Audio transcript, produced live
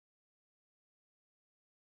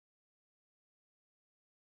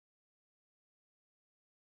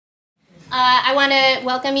I want to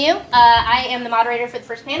welcome you. I am the moderator for the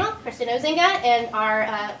first panel, Kristen Osenga, and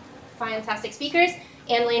our fantastic speakers,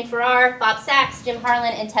 Layne-Farrar, Bob Sachs, Jim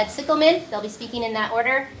Harlan, and Ted Sichelman. They'll be speaking in that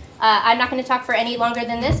order. I'm not going to talk for any longer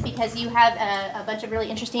than this because you have a bunch of really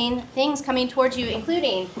interesting things coming towards you,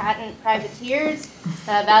 including patent privateers,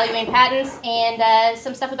 valuing patents, and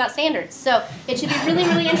some stuff about standards. So it should be really,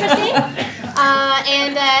 really interesting.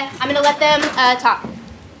 And I'm going to let them talk.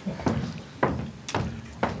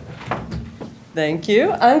 Thank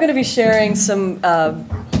you. I'm going to be sharing some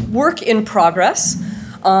work in progress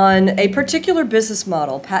on a particular business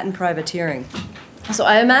model, patent privateering. So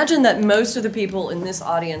I imagine that most of the people in this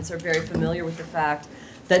audience are very familiar with the fact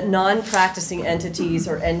that non-practicing entities,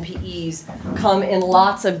 or NPEs, come in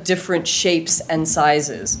lots of different shapes and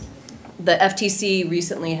sizes. The FTC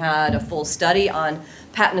recently had a full study on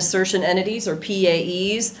patent assertion entities, or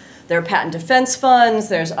PAEs. There are patent defense funds,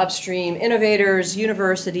 there's upstream innovators,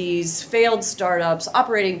 universities, failed startups,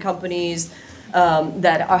 operating companies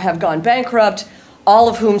that have gone bankrupt, all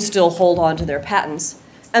of whom still hold on to their patents.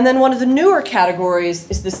 And then one of the newer categories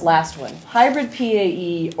is this last one, hybrid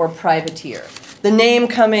PAE or privateer. The name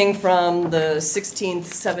coming from the 16th,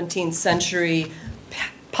 17th century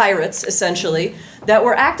pirates, essentially, that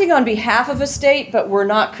were acting on behalf of a state but were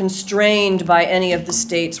not constrained by any of the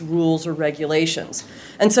state's rules or regulations.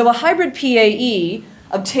 And so a hybrid PAE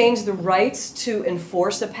obtains the rights to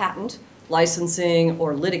enforce a patent, licensing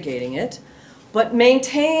or litigating it, but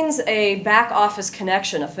maintains a back office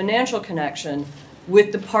connection, a financial connection,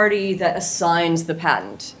 with the party that assigns the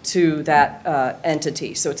patent to that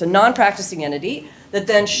entity. So it's a non-practicing entity that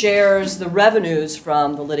then shares the revenues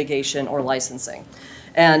from the litigation or licensing.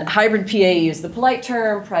 And hybrid PAE is the polite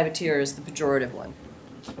term, privateer is the pejorative one.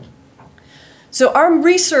 So our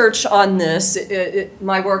research on this,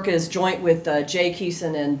 my work is joint with Jay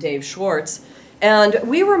Keeson and Dave Schwartz, and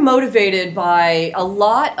we were motivated by a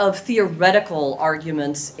lot of theoretical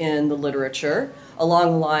arguments in the literature,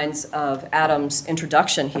 along the lines of Adam's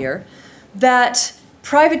introduction here, that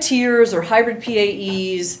privateers or hybrid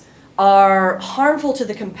PAEs are harmful to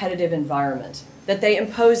the competitive environment, that they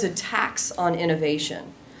impose a tax on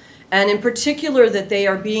innovation, and in particular that they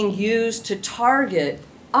are being used to target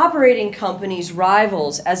operating companies'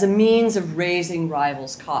 rivals as a means of raising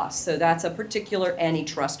rivals' costs. So that's a particular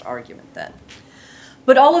antitrust argument then.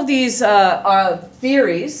 But all of these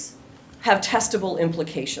theories have testable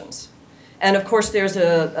implications. And of course, there's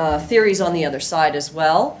theories on the other side as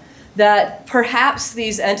well, that perhaps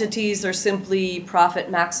these entities are simply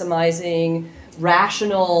profit-maximizing,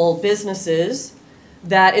 rational businesses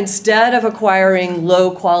that instead of acquiring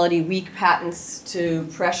low-quality, weak patents to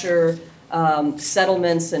pressure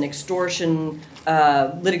settlements and extortion,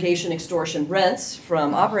 litigation extortion rents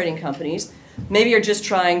from operating companies, maybe are just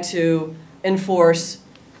trying to enforce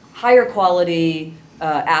higher quality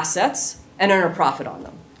assets and earn a profit on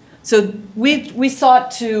them. So we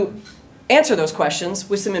sought to answer those questions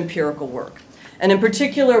with some empirical work. And in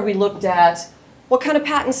particular, we looked at what kind of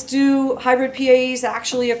patents do hybrid PAEs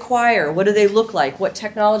actually acquire? What do they look like? What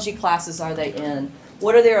technology classes are they in?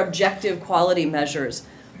 What are their objective quality measures?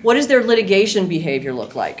 What does their litigation behavior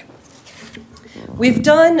look like? We've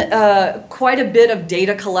done quite a bit of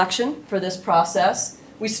data collection for this process.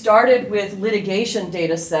 We started with litigation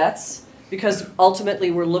data sets because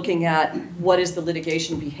ultimately we're looking at what is the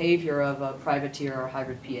litigation behavior of a privateer or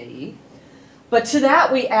hybrid PAE. But to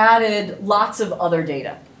that we added lots of other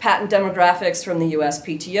data. Patent demographics from the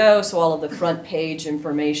USPTO, so all of the front page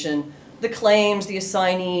information, the claims, the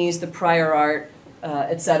assignees, the prior art,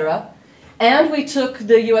 etc. And we took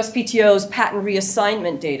the USPTO's patent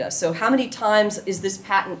reassignment data. So how many times is this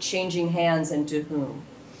patent changing hands and to whom?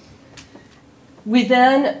 We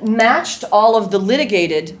then matched all of the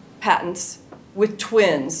litigated patents with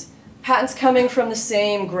twins, patents coming from the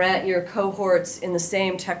same grant year cohorts in the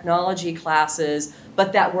same technology classes,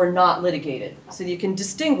 but that were not litigated. So you can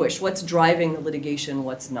distinguish what's driving the litigation,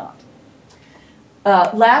 what's not.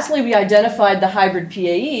 Lastly, we identified the hybrid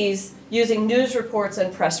PAEs using news reports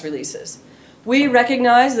and press releases. We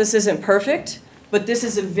recognize this isn't perfect, but this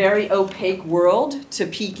is a very opaque world to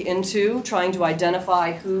peek into, trying to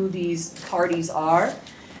identify who these parties are.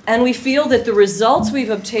 And we feel that the results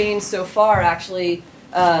we've obtained so far actually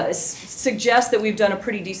suggest that we've done a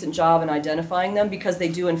pretty decent job in identifying them because they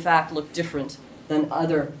do in fact look different than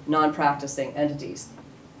other non-practicing entities.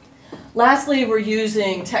 Lastly, we're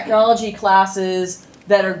using technology classes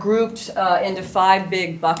that are grouped into 5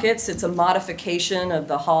 big buckets. It's a modification of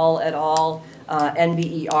the Hall et al.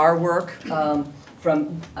 NBER work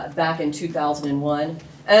from back in 2001.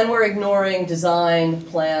 And we're ignoring design,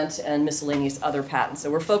 plant, and miscellaneous other patents. So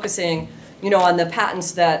we're focusing on the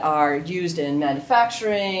patents that are used in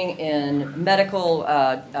manufacturing, in medical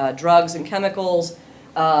drugs and chemicals,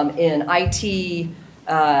 in IT,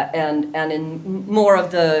 and in more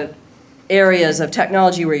of the areas of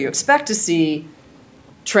technology where you expect to see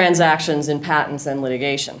transactions in patents and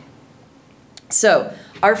litigation. So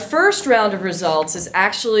our first round of results is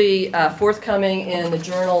actually forthcoming in the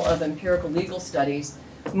Journal of Empirical Legal Studies.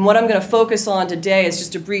 And what I'm going to focus on today is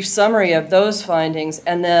just a brief summary of those findings,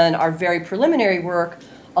 and then our very preliminary work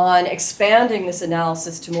on expanding this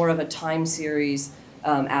analysis to more of a time series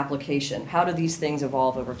application. How do these things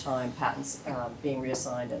evolve over time, patents being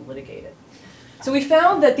reassigned and litigated? So we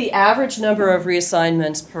found that the average number of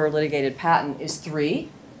reassignments per litigated patent is 3.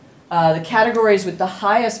 The categories with the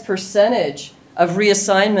highest percentage of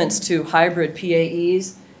reassignments to hybrid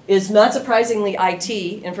PAEs is not surprisingly IT,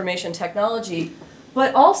 information technology,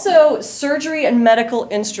 but also surgery and medical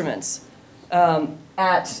instruments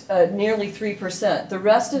at nearly 3%. The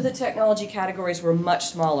rest of the technology categories were much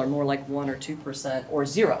smaller, more like 1 or 2% or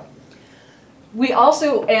 0. We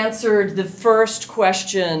also answered the first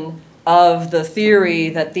question of the theory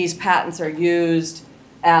that these patents are used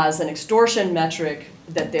as an extortion metric,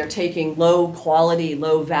 that they're taking low quality,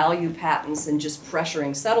 low value patents and just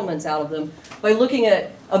pressuring settlements out of them by looking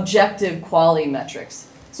at objective quality metrics.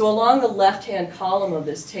 So along the left-hand column of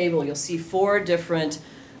this table, you'll see 4 different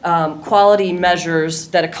quality measures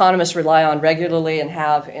that economists rely on regularly and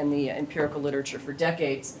have in the empirical literature for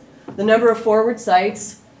decades. The number of forward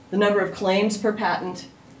cites, the number of claims per patent,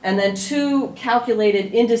 and then 2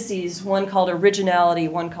 calculated indices, one called originality,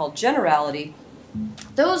 one called generality.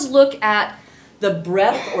 Those look at the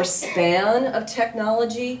breadth or span of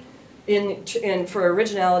technology for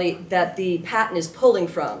originality that the patent is pulling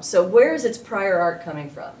from. So where is its prior art coming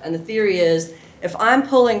from? And the theory is, if I'm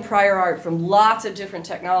pulling prior art from lots of different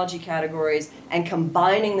technology categories and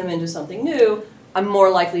combining them into something new, I'm more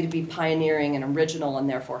likely to be pioneering and original and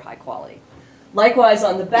therefore high quality. Likewise,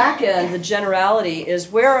 on the back end, the generality is,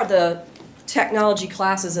 where are the technology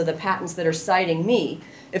classes of the patents that are citing me?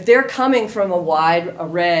 If they're coming from a wide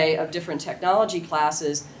array of different technology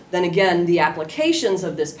classes, then again, the applications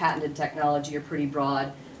of this patented technology are pretty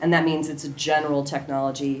broad, and that means it's a general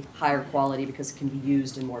technology, higher quality, because it can be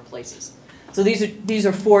used in more places. So these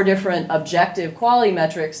are 4 different objective quality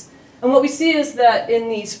metrics, and what we see is that in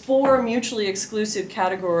these 4 mutually exclusive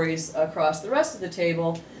categories across the rest of the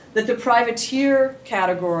table, that the privateer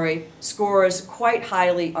category scores quite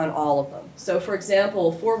highly on all of them. So for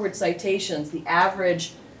example, forward citations, the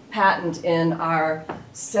average patent in our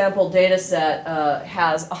sample data set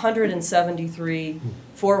has 173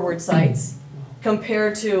 forward cites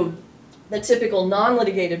compared to the typical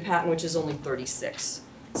non-litigated patent, which is only 36.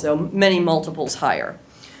 So many multiples higher.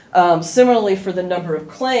 Similarly, for the number of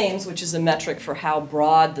claims, which is a metric for how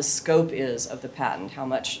broad the scope is of the patent, how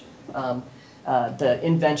much the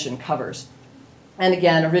invention covers. And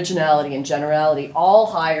again, originality and generality, all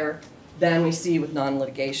higher than we see with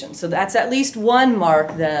non-litigation. So that's at least one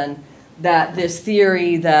mark then that this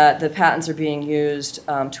theory that the patents are being used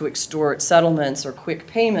to extort settlements or quick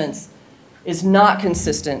payments is not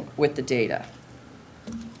consistent with the data.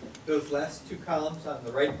 Those last 2 columns on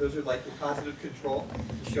the right, those are like the positive control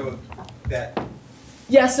to show that.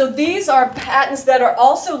 Yeah, so these are patents that are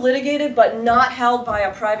also litigated but not held by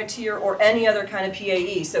a privateer or any other kind of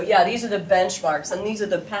PAE. So yeah, these are the benchmarks, and these are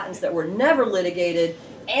the patents that were never litigated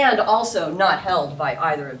and also not held by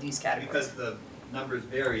either of these categories. Because the numbers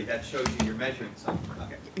vary, that shows you you're measuring something.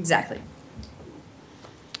 Okay. Exactly.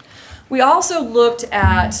 We also looked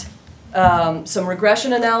at some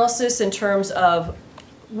regression analysis in terms of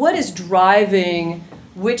what is driving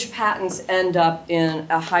which patents end up in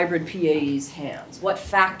a hybrid PAE's hands. What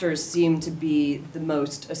factors seem to be the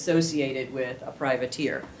most associated with a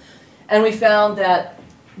privateer? And we found that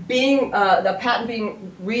the patent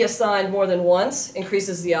being reassigned more than once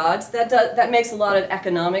increases the odds. That makes a lot of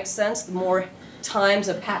economic sense. The more times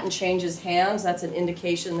a patent changes hands, that's an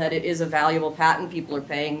indication that it is a valuable patent. People are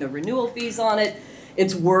paying the renewal fees on it.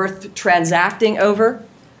 It's worth transacting over.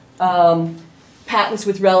 Patents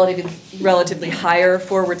with relatively higher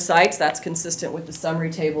forward cites, that's consistent with the summary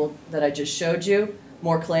table that I just showed you.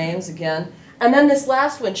 More claims again. And then this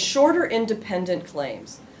last one, shorter independent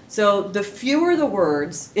claims. So the fewer the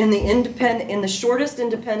words in the shortest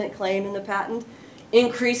independent claim in the patent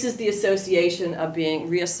increases the association of being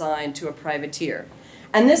reassigned to a privateer.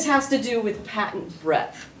 And this has to do with patent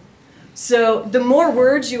breadth. So the more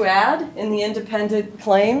words you add in the independent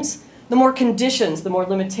claims, the more conditions, the more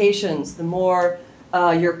limitations, the more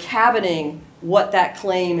you're cabining what that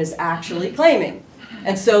claim is actually claiming.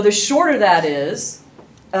 And so the shorter that is,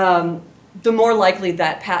 the more likely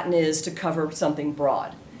that patent is to cover something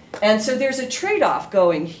broad. And so there's a trade-off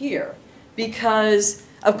going here, because,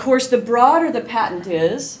 of course, the broader the patent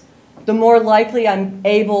is, the more likely I'm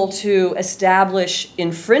able to establish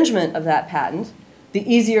infringement of that patent,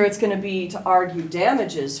 the easier it's going to be to argue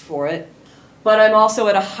damages for it, but I'm also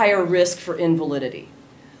at a higher risk for invalidity.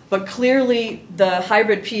 But clearly, the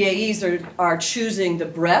hybrid PAEs are choosing the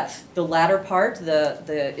breadth, the latter part,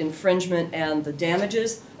 the infringement and the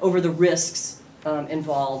damages, over the risks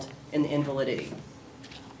involved in the invalidity.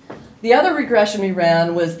 The other regression we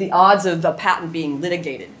ran was the odds of the patent being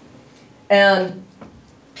litigated. And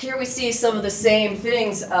here we see some of the same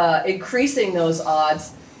things increasing those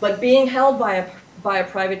odds, but being held by a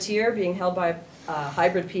privateer, being held by a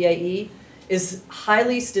hybrid PAE, is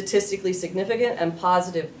highly statistically significant and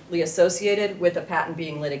positively associated with a patent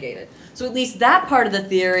being litigated. So at least that part of the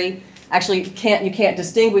theory, actually you can't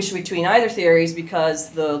distinguish between either theories, because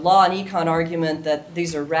the law and econ argument that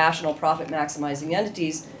these are rational profit maximizing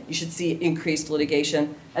entities, you should see increased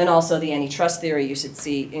litigation, and also the antitrust theory, you should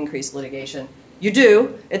see increased litigation. You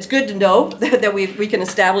do. It's good to know that we can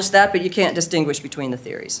establish that, but you can't distinguish between the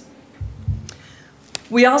theories.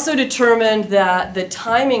 We also determined that the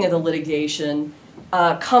timing of the litigation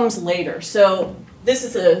comes later. So this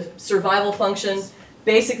is a survival function.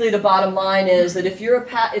 Basically, the bottom line is that if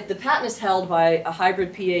the patent is held by a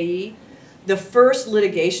hybrid PAE, the first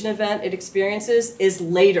litigation event it experiences is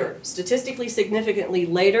later, statistically significantly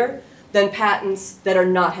later than patents that are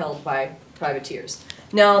not held by privateers.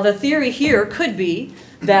 Now, the theory here could be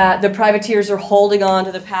that the privateers are holding on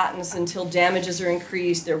to the patents until damages are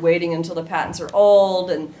increased, they're waiting until the patents are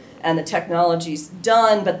old and the technology's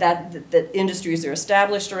done, but that industries are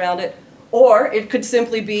established around it. Or it could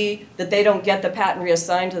simply be that they don't get the patent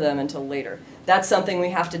reassigned to them until later. That's something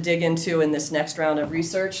we have to dig into in this next round of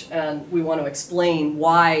research, and we want to explain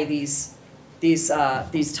why these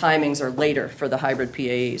timings are later for the hybrid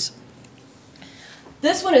PAEs.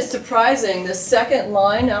 This one is surprising. The second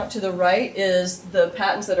line out to the right is the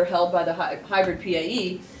patents that are held by the hybrid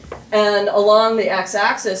PAE, and along the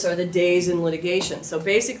x-axis are the days in litigation. So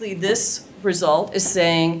basically this result is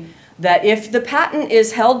saying that if the patent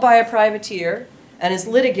is held by a privateer and is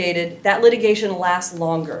litigated, that litigation lasts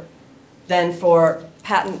longer than for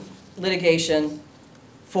patent litigation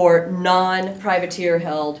for non-privateer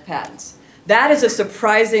held patents. That is a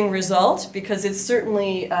surprising result, because it's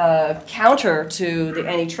certainly counter to the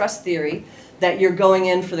antitrust theory that you're going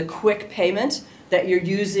in for the quick payment, that you're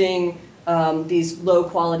using these low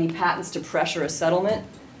quality patents to pressure a settlement.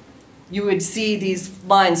 You would see these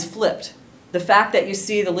lines flipped. The fact that you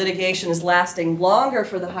see the litigation is lasting longer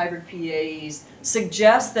for the hybrid PAEs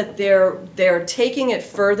suggests that they're taking it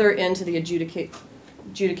further into the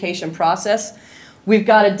adjudication process. We've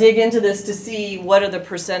got to dig into this to see what are the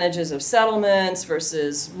percentages of settlements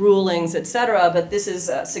versus rulings, et cetera, but this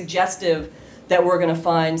is suggestive that we're going to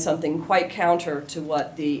find something quite counter to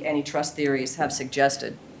what the antitrust theories have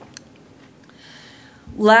suggested.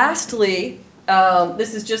 Lastly,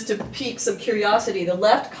 this is just to pique some curiosity. The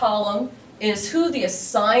left column is who the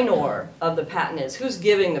assignor of the patent is, who's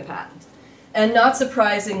giving the patent. And not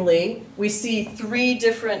surprisingly, we see three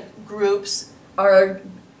different groups are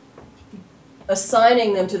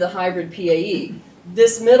assigning them to the hybrid PAE.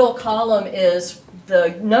 This middle column is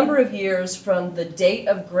the number of years from the date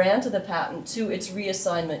of grant of the patent to its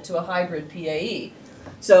reassignment to a hybrid PAE.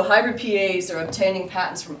 So hybrid PAEs are obtaining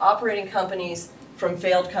patents from operating companies, from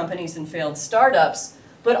failed companies and failed startups,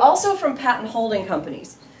 but also from patent holding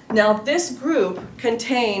companies. Now, this group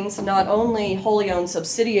contains not only wholly owned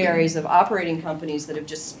subsidiaries of operating companies that have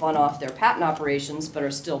just spun off their patent operations but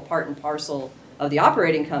are still part and parcel of the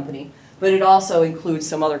operating company, but it also includes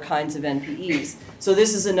some other kinds of NPEs. So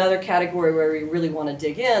this is another category where we really want to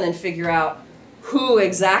dig in and figure out who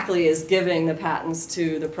exactly is giving the patents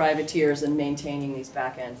to the privateers and maintaining these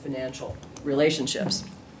back-end financial relationships.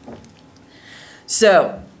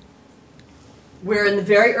 So we're in the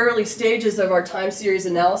very early stages of our time series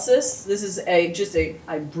analysis. This is just a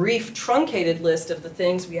brief, truncated list of the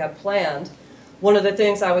things we have planned. One of the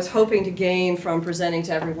things I was hoping to gain from presenting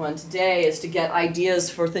to everyone today is to get ideas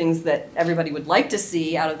for things that everybody would like to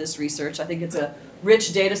see out of this research. I think it's a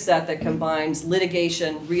rich data set that combines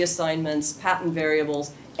litigation, reassignments, patent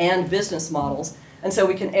variables, and business models. And so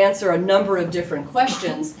we can answer a number of different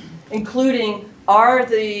questions, including, are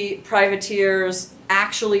the privateers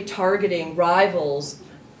actually targeting rivals,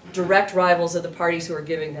 direct rivals of the parties who are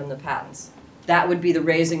giving them the patents? That would be the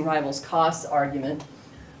raising rivals costs argument.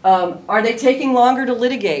 Are they taking longer to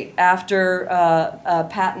litigate after a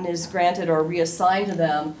patent is granted or reassigned to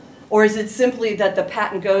them Or is it simply that the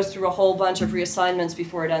patent goes through a whole bunch of reassignments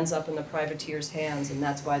before it ends up in the privateer's hands, and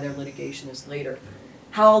that's why their litigation is later?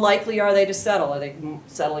 How likely are they to settle? Are they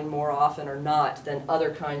settling more often or not than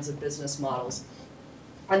other kinds of business models?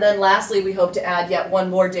 And then lastly, we hope to add yet one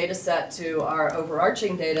more data set to our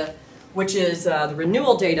overarching data, which is the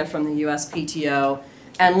renewal data from the USPTO,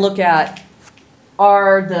 and look at,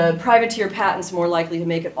 are the privateer patents more likely to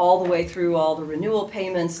make it all the way through all the renewal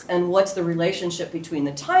payments, and what's the relationship between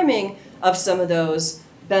the timing of some of those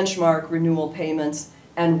benchmark renewal payments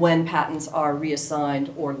and when patents are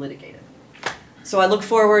reassigned or litigated? So I look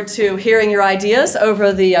forward to hearing your ideas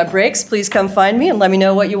over the breaks. Please come find me and let me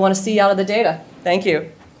know what you want to see out of the data. Thank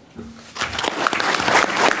you.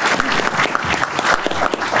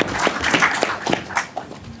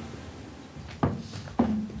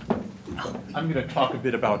 I'm going to talk a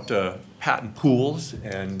bit about patent pools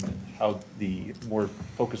and how the more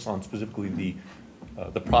focus on specifically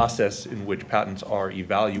the process in which patents are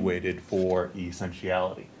evaluated for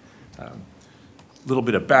essentiality. A little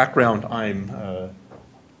bit of background: I'm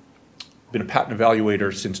been a patent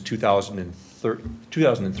evaluator since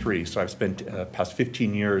 2003, so I've spent past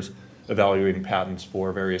 15 years evaluating patents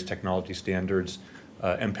for various technology standards.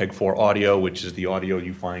 MPEG-4 audio, which is the audio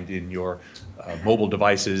you find in your mobile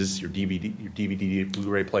devices, your DVD,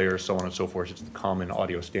 Blu-ray players, so on and so forth. It's the common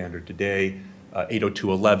audio standard today.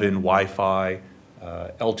 802.11, Wi-Fi,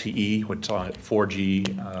 LTE, what's on it,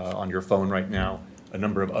 4G on your phone right now. A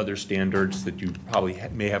number of other standards that you probably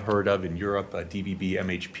may have heard of in Europe, DVB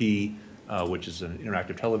MHP, which is an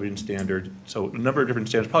interactive television standard. So a number of different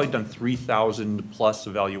standards, probably done 3,000 plus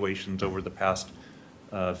evaluations over the past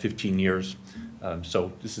 15 years.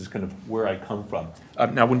 So this is kind of where I come from.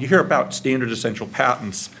 Now, when you hear about standard essential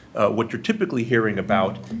patents, what you're typically hearing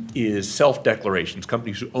about is self-declarations,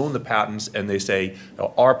 companies who own the patents, and they say,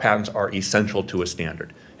 our patents are essential to a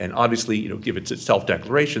standard. And obviously, if it's a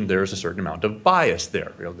self-declaration, there's a certain amount of bias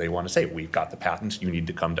there. They want to say, we've got the patents, you need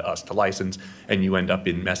to come to us to license, and you end up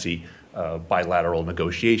in messy bilateral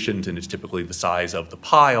negotiations, and it's typically the size of the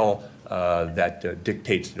pile that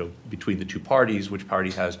dictates between the two parties which party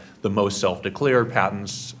has the most self-declared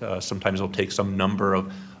patents. Sometimes they'll take some number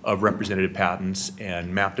of representative patents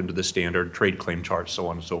and map them to the standard, trade claim charts, so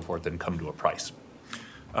on and so forth, and come to a price.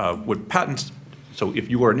 With patents, so if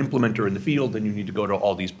you are an implementer in the field, then you need to go to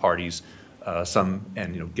all these parties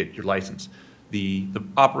and get your license. The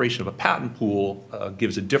operation of a patent pool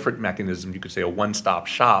gives a different mechanism, you could say a one-stop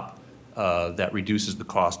shop, that reduces the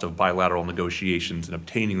cost of bilateral negotiations and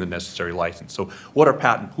obtaining the necessary license. So what are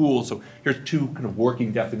patent pools? So here's two kind of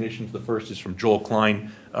working definitions. The first is from Joel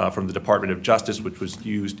Klein from the Department of Justice, which was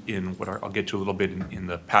used in what I'll get to a little bit in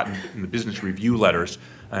the business review letters,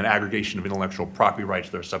 an aggregation of intellectual property rights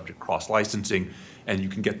that are subject to cross-licensing. And you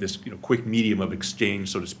can get this quick medium of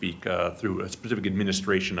exchange, so to speak, through a specific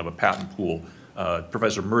administration of a patent pool.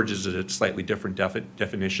 Professor merges it at a slightly different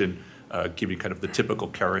definition, giving kind of the typical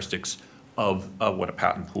characteristics of what a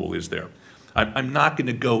patent pool is there. I'm not going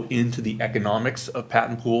to go into the economics of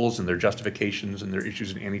patent pools and their justifications and their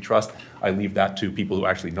issues in antitrust. I leave that to people who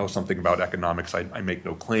actually know something about economics. I make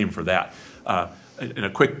no claim for that. In a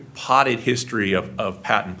quick potted history of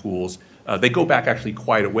patent pools, they go back actually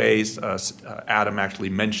quite a ways. Adam actually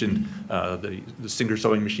mentioned the Singer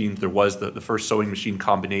sewing machines. There was the first sewing machine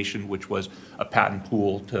combination, which was a patent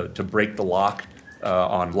pool to break the lock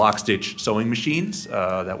on lock-stitch sewing machines.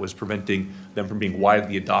 That was preventing them from being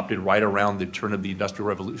widely adopted right around the turn of the Industrial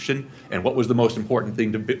Revolution. And what was the most important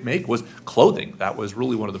thing to make was clothing. That was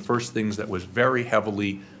really one of the first things that was very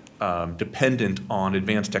heavily dependent on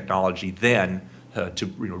advanced technology then to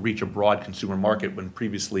reach a broad consumer market, when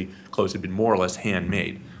previously clothes had been more or less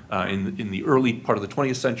handmade. In the early part of the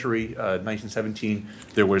 20th century, 1917,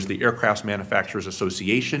 there was the Aircraft Manufacturers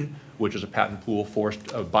Association, which was a patent pool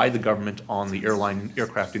forced by the government on the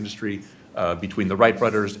aircraft industry between the Wright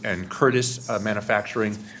brothers and Curtiss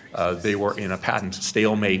Manufacturing. They were in a patent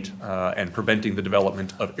stalemate and preventing the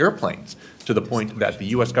development of airplanes, to the point that the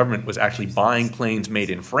U.S. government was actually buying planes made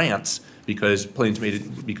in France because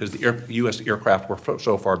the U.S. aircraft were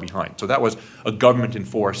so far behind. So that was a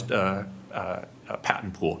government-enforced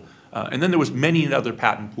patent pool. And then there was many other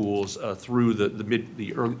patent pools through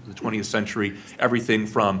the early 20th century, everything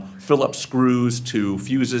from Phillips screws to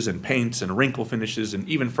fuses and paints and wrinkle finishes and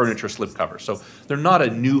even furniture slipcovers. So they're not a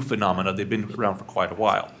new phenomena. They've been around for quite a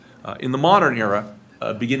while. In the modern era,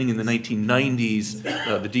 beginning in the 1990s,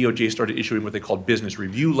 the DOJ started issuing what they called business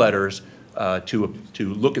review letters to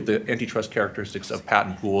look at the antitrust characteristics of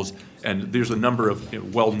patent pools. And there's a number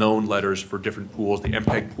of well-known letters for different pools. The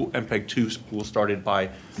MPEG-2 pool started by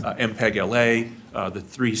MPEG LA, the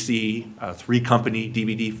 3C, 3-company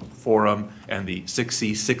DVD forum, and the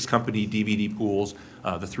 6C, 6-company DVD pools,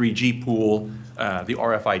 the 3G pool, the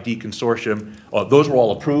RFID consortium. Those were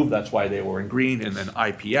all approved. That's why they were in green. And then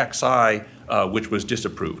IPXI, which was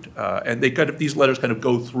disapproved. And these letters kind of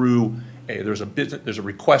go through. There's a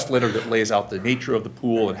request letter that lays out the nature of the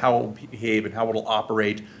pool and how it will behave and how it will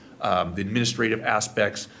operate, the administrative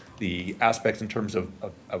aspects, the aspects in terms of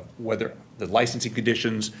whether the licensing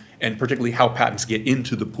conditions, and particularly how patents get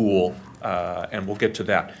into the pool, and we'll get to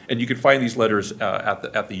that. And you can find these letters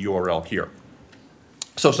at the URL here.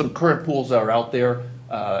 So some current pools that are out there.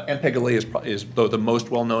 MPEG-LA is though the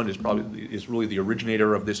most well-known, is really the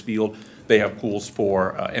originator of this field. They have pools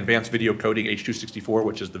for advanced video coding, H.264,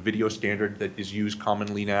 which is the video standard that is used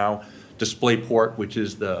commonly now. DisplayPort, which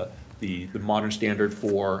is the modern standard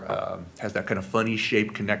for, has that kind of funny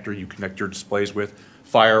shaped connector you connect your displays with.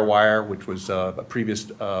 FireWire, which was a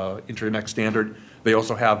previous internet standard. They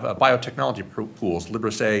also have biotechnology pools,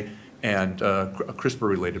 LibreSA, and a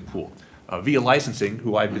CRISPR-related pool. Via licensing,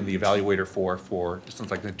 who I've been the evaluator for since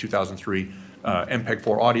like 2003,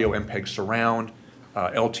 MPEG-4 audio, MPEG surround,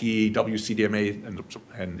 LTE, WCDMA,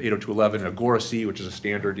 and 802.11, and Agora-C, which is a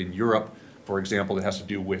standard in Europe, for example, that has to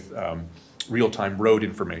do with real-time road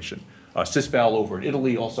information. Sysval over in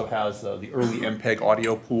Italy also has the early MPEG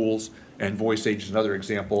audio pools, and VoiceAge is another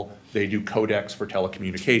example. They do codecs for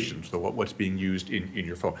telecommunications, so what's being used in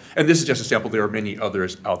your phone. And this is just a sample. There are many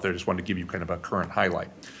others out there. I just wanted to give you kind of a current highlight.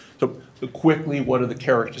 So quickly, what are the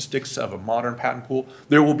characteristics of a modern patent pool?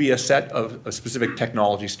 There will be a set of specific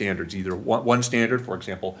technology standards, either one standard, for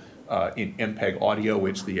example, in MPEG audio,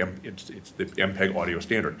 it's the MPEG audio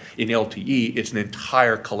standard. In LTE, it's an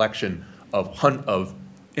entire collection of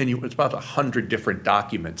it's about 100 different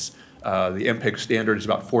documents. The MPEG standard is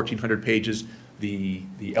about 1,400 pages. The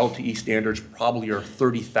LTE standards probably are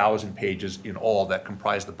 30,000 pages in all that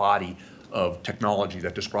comprise the body of technology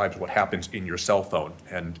that describes what happens in your cell phone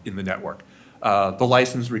and in the network. The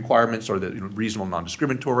license requirements are reasonable,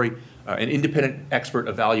 non-discriminatory. An independent expert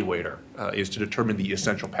evaluator is to determine the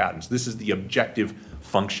essential patents. This is the objective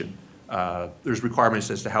function. There's requirements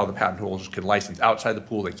as to how the patent holders can license outside the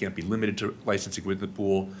pool. They can't be limited to licensing within the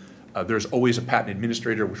pool. There's always a patent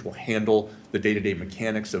administrator which will handle the day-to-day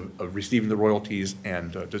mechanics of receiving the royalties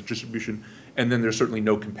and distribution. And then there's certainly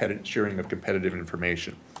no sharing of competitive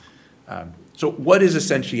information. So what is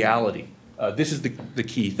essentiality? This is the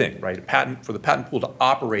key thing, right? For the patent pool to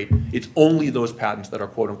operate, it's only those patents that are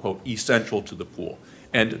quote unquote essential to the pool.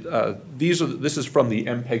 And this is from the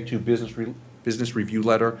MPEG-2 business review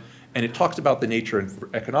letter, and it talks about the nature, and for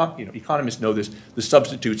economists know this, the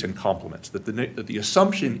substitutes and complements. That the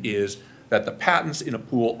assumption is that the patents in a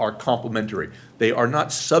pool are complementary. They are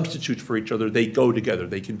not substitutes for each other, they go together.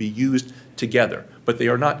 They can be used together, but they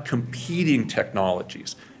are not competing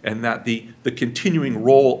technologies. And that the continuing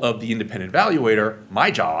role of the independent evaluator, my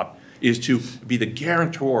job, is to be the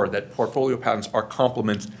guarantor that portfolio patents are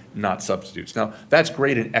complements, not substitutes. Now, that's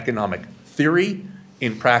great in economic theory.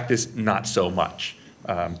 In practice, not so much.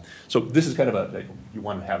 So this is kind of you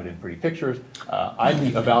want to have it in pretty pictures. I'm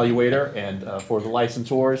the evaluator, and for the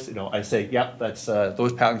licensors, I say, yep, that's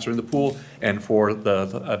those patents are in the pool, and for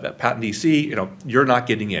the patent EC, you're not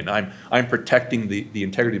getting in. I'm protecting the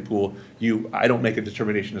integrity of the pool. I don't make a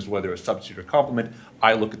determination as to whether it's substitute or complement.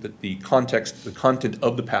 I look at the context, the content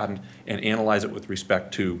of the patent, and analyze it with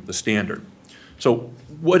respect to the standard. So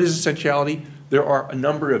what is essentiality? There are a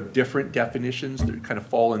number of different definitions that kind of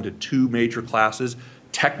fall into two major classes.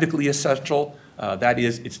 Technically essential, that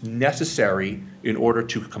is, it's necessary in order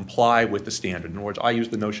to comply with the standard. In other words, I use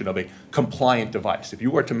the notion of a compliant device. If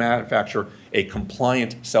you were to manufacture a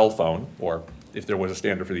compliant cell phone, or if there was a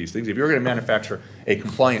standard for these things, if you were going to manufacture a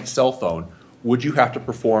compliant cell phone, would you have to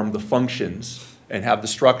perform the functions and have the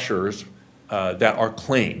structures that are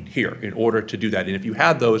claimed here in order to do that? And if you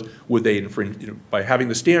had those, would they infringe, by having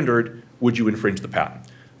the standard, would you infringe the patent?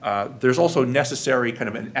 There's also necessary, kind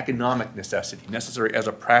of an economic necessity, necessary as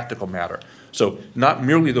a practical matter. So not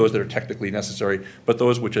merely those that are technically necessary, but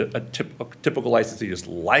those which a typical licensee is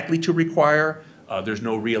likely to require. There's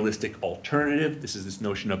no realistic alternative. This is this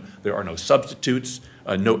notion of there are no substitutes,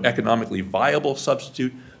 no economically viable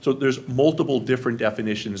substitute. So there's multiple different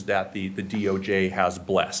definitions that the DOJ has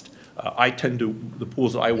blessed. The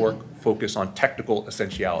pools that I work focus on technical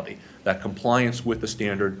essentiality, that compliance with the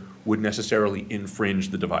standard would necessarily infringe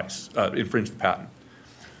the device, infringe the patent.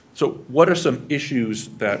 So what are some issues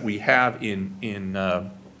that we have in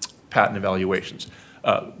patent evaluations?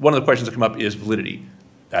 One of the questions that come up is validity.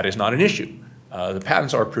 That is not an issue. The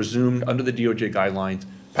patents are presumed, under the DOJ guidelines,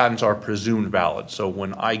 patents are presumed valid. So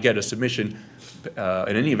when I get a submission,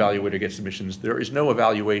 and any evaluator gets submissions, there is no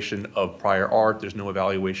evaluation of prior art, there's no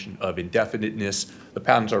evaluation of indefiniteness. The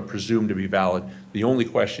patents are presumed to be valid. The only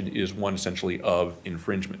question is one essentially of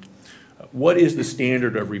infringement. What is the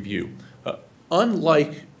standard of review?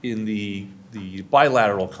 Unlike in the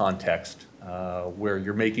bilateral context, where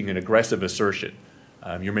you're making an aggressive assertion,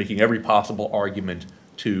 you're making every possible argument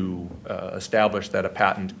to establish that a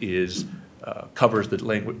patent covers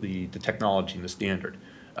the technology and the standard.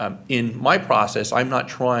 In my process, I'm not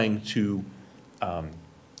trying to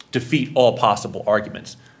defeat all possible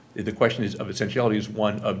arguments. The question of essentiality is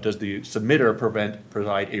one of, does the submitter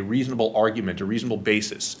provide a reasonable argument, a reasonable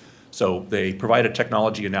basis? So they provide a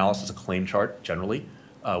technology analysis, a claim chart, generally.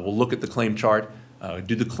 We'll look at the claim chart,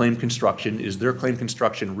 do the claim construction. Is their claim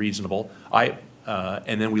construction reasonable?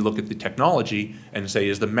 And then we look at the technology and say,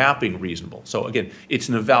 is the mapping reasonable? So again, it's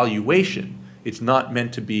an evaluation. It's not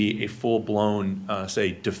meant to be a full-blown,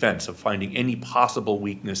 say, defense of finding any possible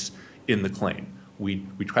weakness in the claim. We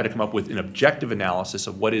try to come up with an objective analysis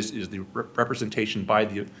of what is the representation by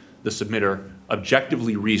the submitter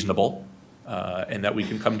objectively reasonable, and that we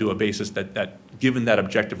can come to a basis that given that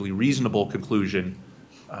objectively reasonable conclusion,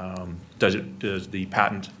 does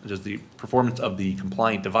the performance of the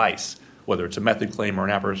compliant device, whether it's a method claim or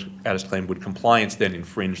an apparatus claim, would compliance then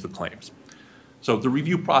infringe the claims? So the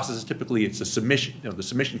review process is typically, it's a submission. The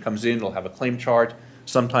submission comes in, it'll have a claim chart.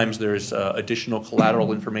 Sometimes there's additional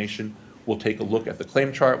collateral information. We'll take a look at the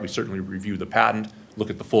claim chart. We certainly review the patent, look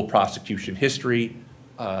at the full prosecution history,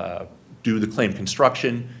 do the claim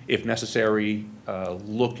construction, if necessary,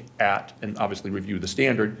 look at and obviously review the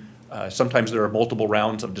standard. Sometimes there are multiple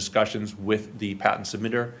rounds of discussions with the patent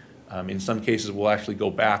submitter. In some cases, we'll actually go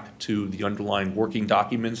back to the underlying working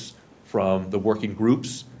documents from the working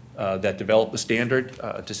groups that develop the standard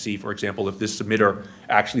to see, for example, if this submitter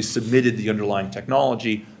actually submitted the underlying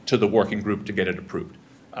technology to the working group to get it approved.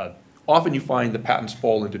 Often you find the patents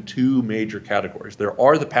fall into two major categories. There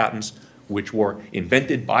are the patents which were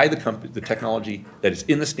invented by the company, the technology that is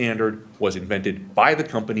in the standard was invented by the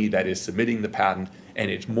company that is submitting the patent, and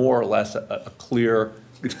it's more or less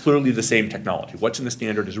it's clearly the same technology. What's in the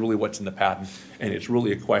standard is really what's in the patent, and it's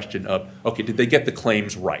really a question of, okay, did they get the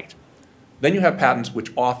claims right? Then you have patents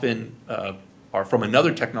which often are from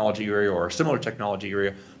another technology area or a similar technology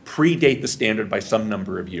area, predate the standard by some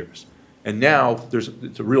number of years. And now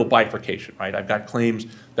it's a real bifurcation, right? I've got claims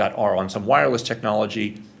that are on some wireless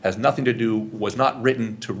technology, has nothing to do, was not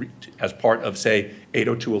written as part of, say,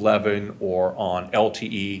 802.11 or on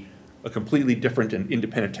LTE, a completely different and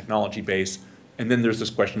independent technology base. And then there's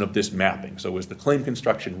this question of this mapping. So is the claim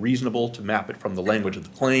construction reasonable to map it from the language of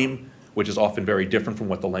the claim, which is often very different from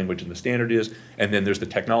what the language in the standard is? And then there's the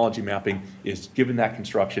technology mapping. Is, given that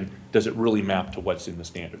construction, does it really map to what's in the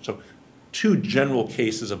standard? So two general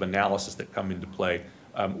cases of analysis that come into play.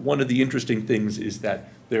 One of the interesting things is that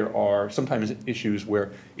there are sometimes issues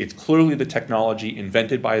where it's clearly the technology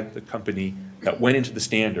invented by the company that went into the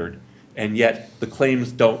standard, and yet the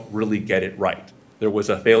claims don't really get it right. There was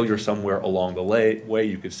a failure somewhere along the way.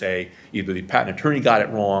 You could say either the patent attorney got it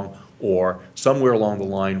wrong, or somewhere along the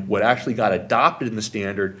line, what actually got adopted in the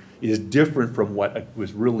standard is different from what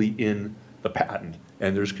was really in the patent.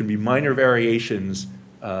 And there can be minor variations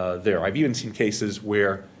there. I've even seen cases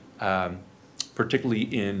where, particularly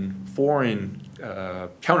in foreign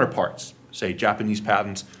counterparts, say Japanese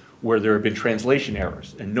patents, where there have been translation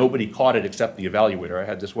errors and nobody caught it except the evaluator. I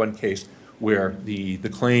had this one case where the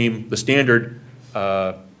standard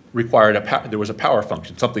required there was a power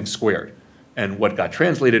function, something squared, and what got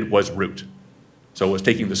translated was root. So it was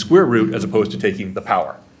taking the square root as opposed to taking the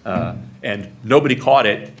power. And nobody caught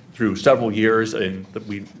it through several years of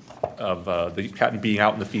the patent being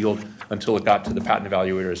out in the field until it got to the patent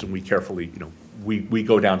evaluators, and we carefully, we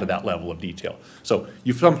go down to that level of detail. So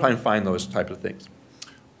you sometimes find those types of things.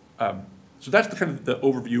 So that's the kind of the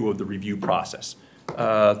overview of the review process.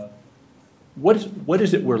 What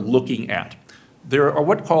is it we're looking at? There are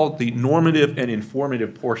what's called the normative and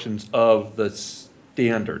informative portions of the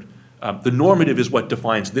standard. The normative is what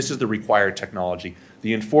defines this is the required technology.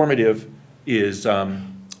 The informative is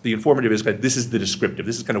that this is the descriptive.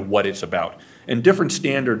 This is kind of what it's about. And different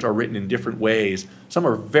standards are written in different ways. Some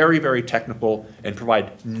are very, very technical and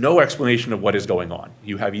provide no explanation of what is going on.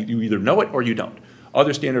 You either know it or you don't.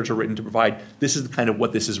 Other standards are written to provide this is kind of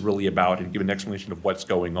what this is really about and give an explanation of what's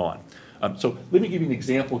going on. So let me give you an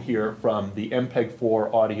example here from the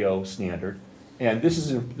MPEG-4 audio standard. And this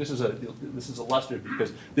is illustrative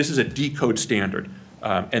because this is a decode standard.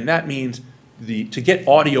 And that means to get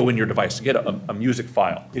audio in your device, to get a music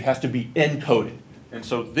file, it has to be encoded. And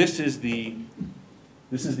so this is the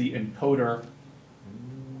encoder.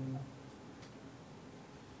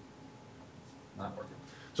 Not working.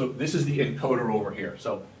 So this is the encoder over here.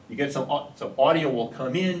 So you get some audio will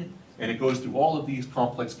come in, and it goes through all of these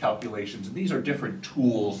complex calculations, and these are different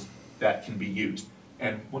tools that can be used.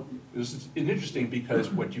 And this is interesting because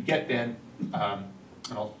what you get then, and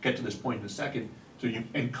I'll get to this point in a second, so you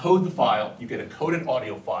encode the file, you get a coded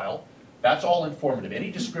audio file, that's all informative.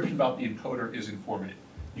 Any description about the encoder is informative.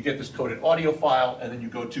 You get this coded audio file, and then you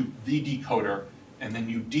go to the decoder, and then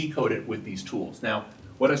you decode it with these tools. Now,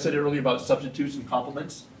 what I said earlier about substitutes and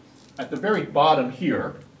complements, at the very bottom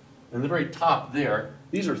here, and the very top there,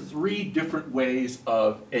 these are 3 different ways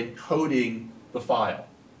of encoding the file.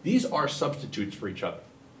 These are substitutes for each other.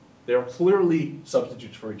 They're clearly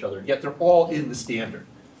substitutes for each other, yet they're all in the standard.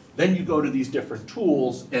 Then you go to these different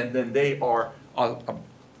tools, and then they are,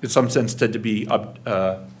 in some sense, tend to be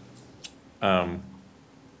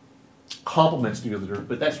complements to the other,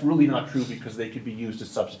 but that's really not true because they could be used as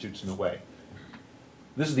substitutes in a way.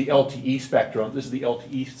 This is the LTE spectrum. This is the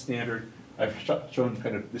LTE standard. I've shown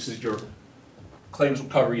kind of, this is your claims will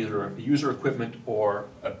cover either a user equipment or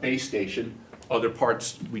a base station. Other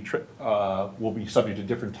parts will be subject to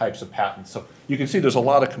different types of patents. So you can see there's a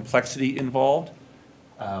lot of complexity involved.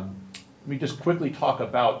 Let me just quickly talk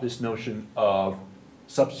about this notion of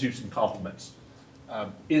substitutes and complements.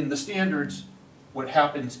 In the standards, what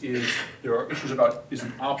happens is there are issues about is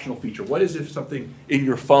an optional feature. What is if something in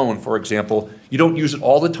your phone, for example, you don't use it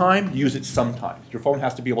all the time, you use it sometimes. Your phone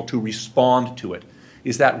has to be able to respond to it.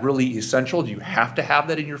 Is that really essential? Do you have to have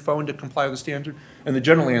that in your phone to comply with the standard? And the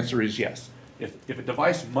general answer is yes. If a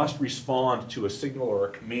device must respond to a signal or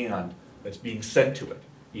a command that's being sent to it,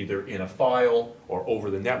 either in a file or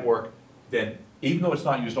over the network, then even though it's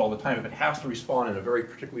not used all the time, if it has to respond in a very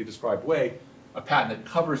particularly described way, a patent that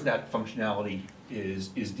covers that functionality is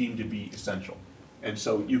deemed to be essential. And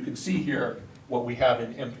so you can see here what we have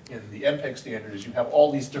in the MPEG standard is you have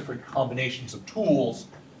all these different combinations of tools.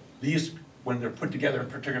 These, when they're put together in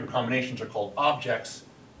particular combinations, are called objects.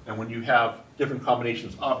 And when you have different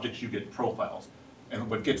combinations of objects, you get profiles. And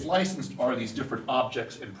what gets licensed are these different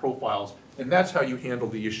objects and profiles. And that's how you handle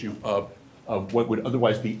the issue of what would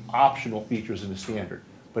otherwise be optional features in the standard.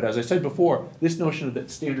 But as I said before, this notion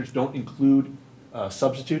that standards don't include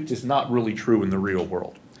substitutes is not really true in the real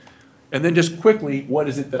world. And then just quickly, what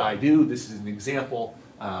is it that I do? This is an example.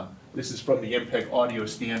 This is from the MPEG audio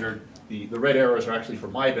standard. The red arrows are actually for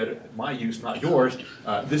my use, not yours.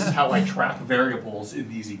 This is how I track variables in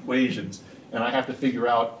these equations. And I have to figure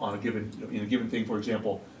out on a given thing, for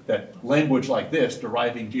example, that language like this,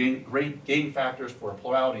 deriving gain factors for a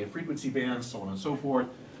plurality of frequency bands, so on and so forth,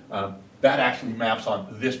 that actually maps on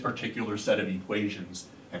this particular set of equations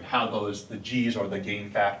and how the G's are the gain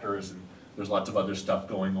factors, and there's lots of other stuff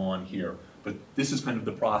going on here. But this is kind of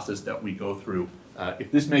the process that we go through.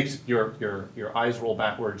 If this makes your eyes roll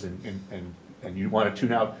backwards and you want to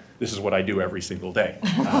tune out, this is what I do every single day.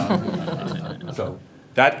 So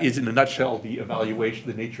that is, in a nutshell, the evaluation,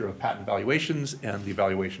 the nature of patent evaluations and the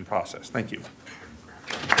evaluation process. Thank you.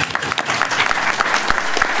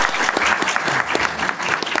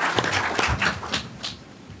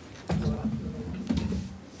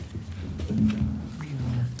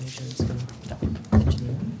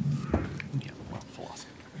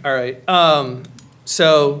 All right.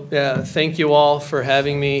 Thank you all for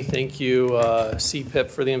having me. Thank you,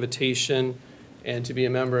 CPIP, for the invitation and to be a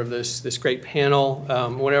member of this great panel.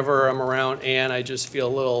 Whenever I'm around Anne, I just feel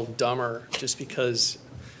a little dumber just because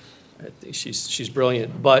I think she's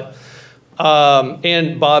brilliant. But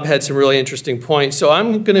and Bob had some really interesting points. So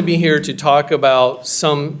I'm going to be here to talk about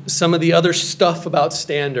some of the other stuff about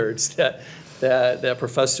standards that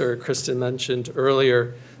Professor Kristen mentioned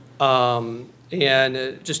earlier.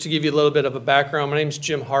 And just to give you a little bit of a background, my name is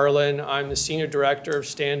Jim Harlan. I'm the Senior Director of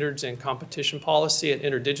Standards and Competition Policy at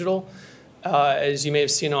InterDigital. As you may have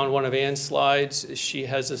seen on one of Anne's slides, she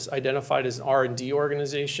has us identified as an R&D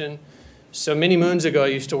organization. So many moons ago, I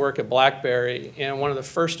used to work at BlackBerry, and one of the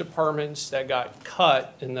first departments that got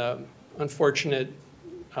cut in the unfortunate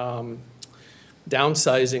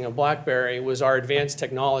downsizing of BlackBerry was our advanced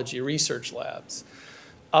technology research labs.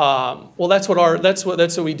 Well, that's what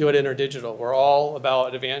we do at InterDigital. We're all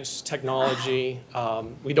about advanced technology.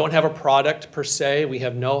 We don't have a product per se. We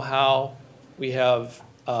have know-how. We have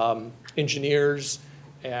engineers,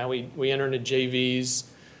 and we enter into JVs.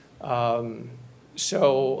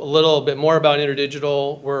 So a little bit more about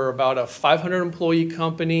InterDigital. We're about a 500 employee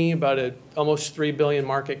company, about almost $3 billion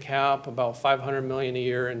market cap, about $500 million a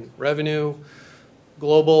year in revenue.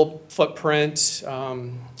 global footprint.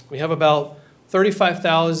 We have about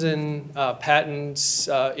 35,000 patents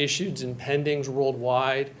issued and pendings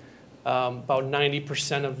worldwide. About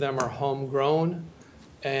 90% of them are homegrown,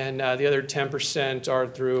 and the other 10% are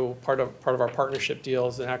through part of our partnership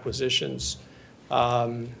deals and acquisitions.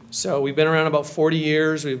 So we've been around about 40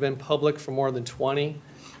 years. We've been public for more than 20,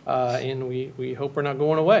 and we hope we're not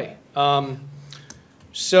going away.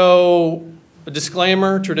 So a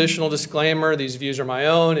disclaimer, traditional disclaimer, these views are my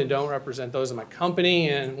own and don't represent those of my company.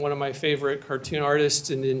 And one of my favorite cartoon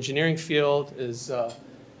artists in the engineering field is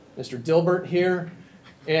Mr. Dilbert here.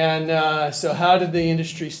 And so how did the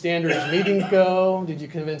industry standards meeting go? Did you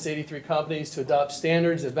convince 83 companies to adopt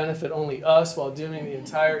standards that benefit only us while doing the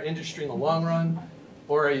entire industry in the long run?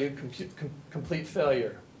 Or are you complete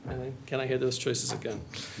failure? And can I hear those choices again?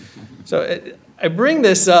 So I bring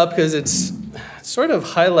this up because it sort of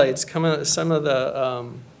highlights some of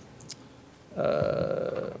the,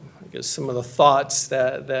 I guess some of the thoughts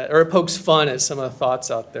or it pokes fun at some of the thoughts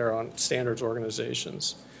out there on standards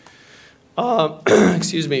organizations.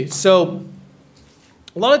 Excuse me. So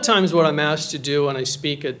a lot of times what I'm asked to do when I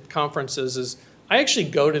speak at conferences is I actually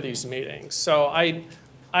go to these meetings. So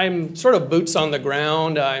I'm sort of boots on the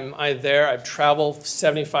ground. I'm there. I've traveled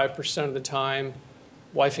 75% of the time.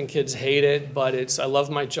 Wife and kids hate it, but I love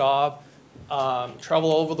my job.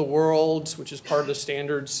 Travel all over the world, which is part of the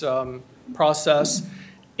standards process.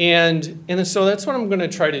 And so that's what I'm going to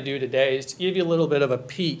try to do today, is to give you a little bit of a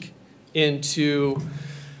peek into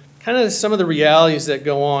kind of some of the realities that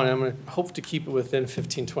go on. I'm going to hope to keep it within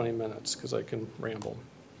 15, 20 minutes because I can ramble.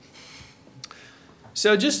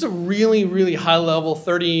 So just a really, really high level,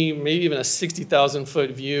 30, maybe even a 60,000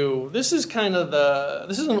 foot view. This is kind of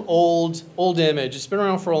this is an old image. It's been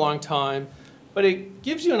around for a long time, but it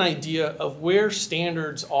gives you an idea of where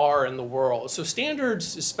standards are in the world. So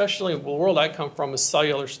standards, especially the world I come from, is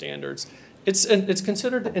cellular standards. It's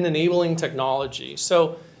considered an enabling technology.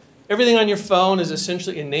 So everything on your phone is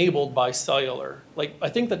essentially enabled by cellular. Like I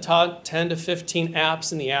think the top 10 to 15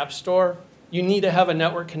 apps in the App Store, you need to have a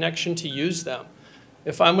network connection to use them.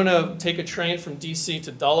 If I'm going to take a train from DC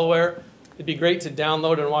to Delaware, it'd be great to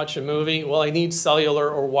download and watch a movie. Well, I need cellular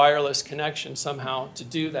or wireless connection somehow to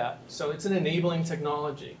do that. So it's an enabling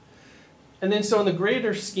technology. And then so in the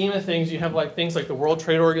greater scheme of things, you have things like the World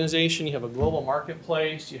Trade Organization, you have a global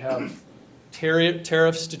marketplace, you have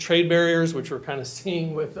tariffs to trade barriers, which we're kind of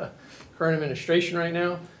seeing with the current administration right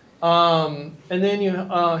now. And then you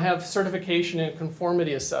have certification and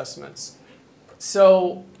conformity assessments.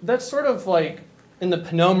 So that's sort of like in the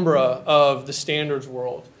penumbra of the standards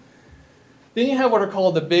world. Then you have what are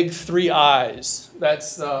called the big 3 I's.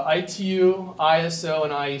 That's ITU, ISO,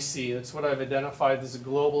 and IEC. That's what I've identified as the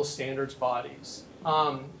global standards bodies.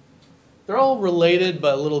 They're all related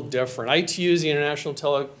but a little different. ITU is the International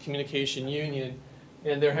Telecommunication Union,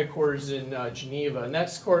 and their headquarters in Geneva. And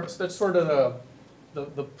that's sort of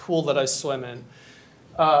the pool that I swim in.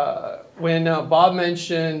 When Bob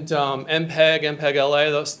mentioned MPEG,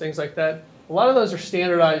 MPEG-LA, those things like that, a lot of those are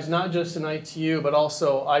standardized not just in ITU, but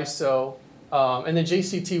also ISO. And the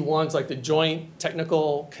JCT1's like the Joint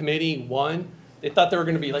Technical Committee 1. They thought there were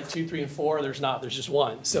going to be like 2, 3, and 4. There's not. There's just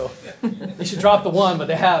 1. So they should drop the 1, but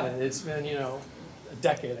they haven't. It's been, a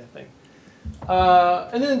decade, I think.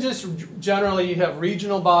 And then just generally, you have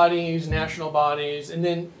regional bodies, national bodies. And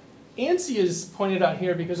then ANSI is pointed out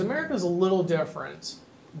here because America is a little different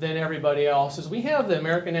than everybody else. Is we have the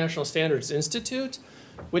American National Standards Institute,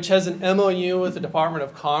 which has an MOU with the Department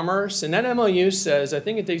of Commerce. And that MOU says, I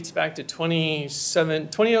think it dates back to 2007,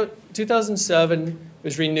 it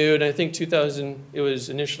was renewed, and I think 2000 it was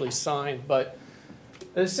initially signed. But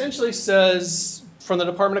it essentially says, from the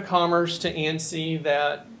Department of Commerce to ANSI,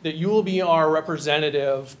 that you will be our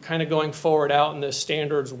representative kind of going forward out in the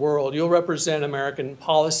standards world. You'll represent American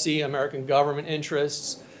policy, American government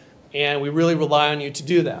interests, and we really rely on you to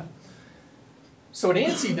do that. So what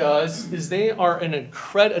ANSI does is they are an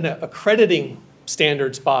accrediting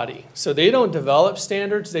standards body. So they don't develop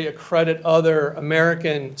standards, they accredit other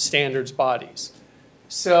American standards bodies.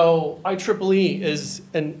 So IEEE is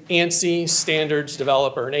an ANSI standards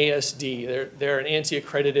developer, an ASD. They're an ANSI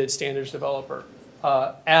accredited standards developer.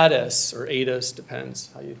 ADIS, or ADIS, depends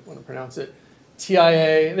how you want to pronounce it.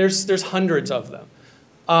 TIA, there's hundreds of them.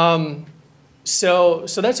 So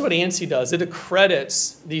that's what ANSI does. It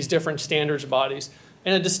accredits these different standards bodies.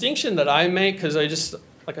 And a distinction that I make, because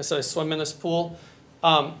like I said, I swim in this pool,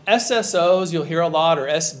 SSOs you'll hear a lot, or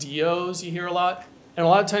SDOs you hear a lot, and a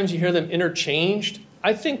lot of times you hear them interchanged.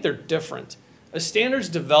 I think they're different. A standards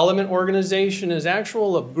development organization is a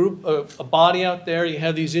body out there. You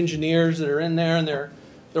have these engineers that are in there, and they're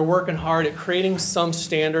They're working hard at creating some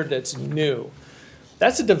standard that's new.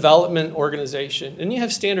 That's a development organization. And you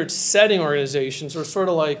have standard setting organizations who are sort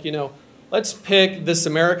of like, let's pick this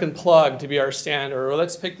American plug to be our standard, or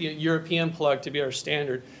let's pick the European plug to be our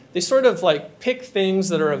standard. They sort of like pick things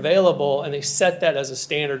that are available and they set that as a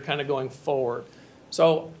standard kind of going forward.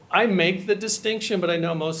 So I make the distinction, but I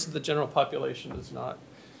know most of the general population does not.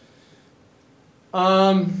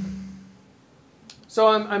 So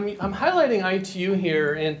I'm highlighting ITU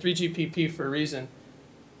here and 3GPP for a reason.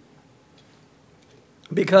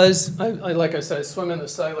 Because, like I said, I swim in the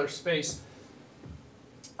cellular space.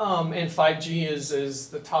 And 5G is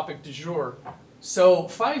the topic du jour. So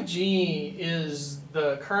 5G is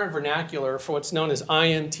the current vernacular for what's known as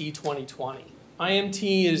IMT 2020.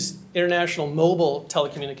 IMT is International Mobile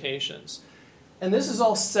Telecommunications. And this is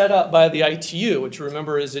all set up by the ITU, which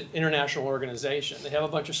remember is an international organization. They have a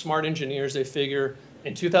bunch of smart engineers. They figure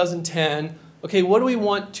in 2010, okay, what do we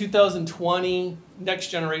want 2020 next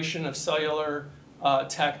generation of cellular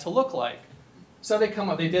tech to look like? So they come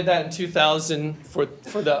up. They did that in 2000 for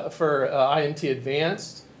IMT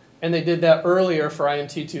Advanced, and they did that earlier for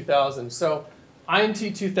IMT 2000. So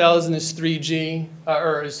IMT 2000 is 3G,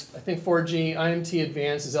 or is I think 4G. IMT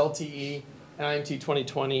Advanced is LTE, and IMT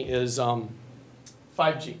 2020 is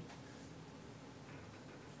 5G.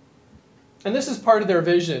 And this is part of their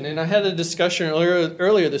vision. And I had a discussion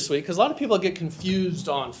earlier this week because a lot of people get confused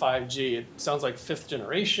on 5G. It sounds like 5th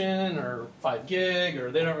generation or 5 gig, or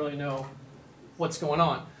they don't really know what's going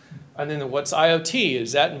on. And then what's IoT?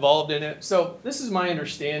 Is that involved in it? So this is my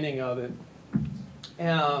understanding of it.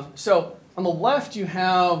 So on the left, you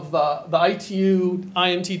have the ITU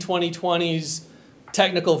IMT 2020's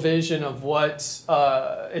technical vision of what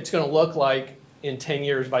it's going to look like in 10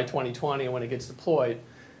 years by 2020 when it gets deployed.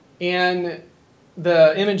 And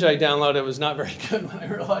the image I downloaded was not very good when I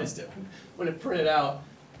realized it when it printed out.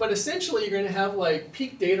 But essentially, you're going to have like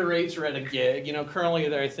peak data rates are at a gig.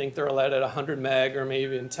 Currently I think they're allowed at 100 meg or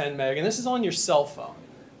maybe in 10 meg. And this is on your cell phone.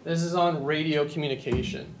 This is on radio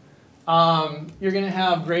communication. You're going to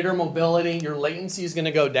have greater mobility. Your latency is going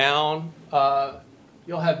to go down.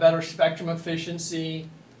 You'll have better spectrum efficiency,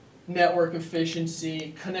 network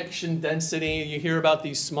efficiency, connection density. You hear about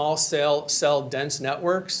these small cell dense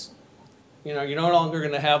networks. You're no longer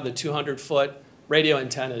going to have the 200-foot radio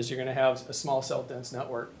antennas. You're going to have a small cell dense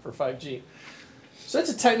network for 5G. So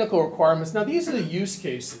that's the technical requirements. Now these are the use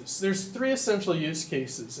cases. There's 3 essential use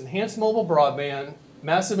cases: enhanced mobile broadband,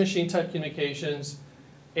 massive machine type communications,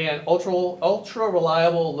 and ultra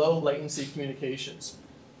reliable low latency communications.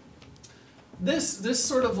 This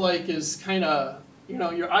sort of like is kind of,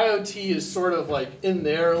 your IoT is sort of like in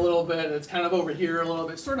there a little bit, and it's kind of over here a little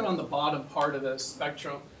bit, sort of on the bottom part of the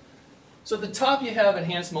spectrum. So at the top you have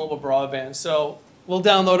enhanced mobile broadband. So we'll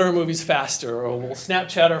download our movies faster, or we'll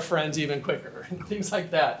Snapchat our friends even quicker, and things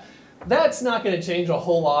like that. That's not going to change a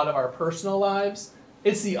whole lot of our personal lives.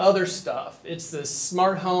 It's the other stuff. It's the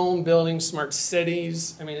smart home, building smart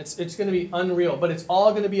cities. I mean, it's going to be unreal, but it's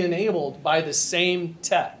all going to be enabled by the same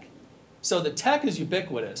tech. So the tech is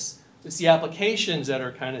ubiquitous. It's the applications that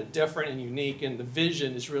are kind of different and unique, and the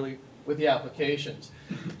vision is really with the applications.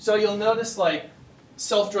 So you'll notice like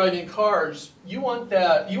self-driving cars, you want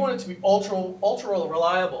it to be ultra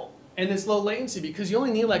reliable, and it's low latency because you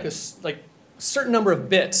only need like a certain number of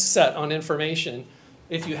bits set on information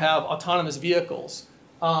if you have autonomous vehicles.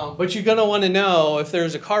 But you're going to want to know if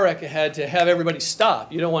there's a car wreck ahead to have everybody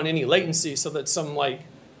stop. You don't want any latency so that some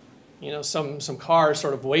car is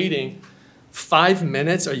sort of waiting. 5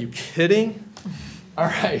 minutes? Are you kidding? All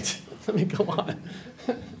right, let me go on.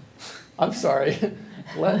 I'm sorry.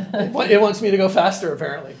 It wants me to go faster,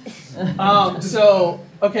 apparently.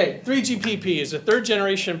 Okay, 3GPP is a 3rd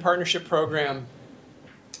generation partnership program.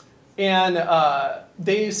 And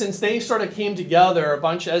since they sort of came together, a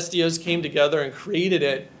bunch of SDOs came together and created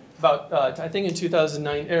it about, I think in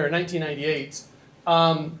 2009 or 1998.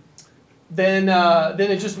 Then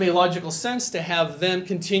it just made logical sense to have them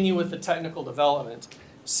continue with the technical development.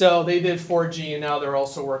 So they did 4G, and now they're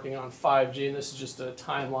also working on 5G, and this is just a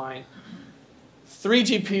timeline.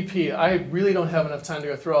 3GPP, I really don't have enough time to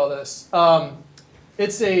go through all this.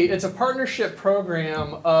 It's a partnership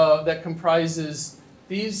program that comprises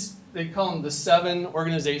these, they call them the 7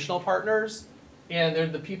 organizational partners, and they're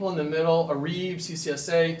the people in the middle: ARIB,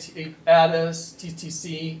 CCSA, ADIS,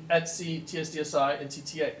 TTC, ETSI, TSDSI, and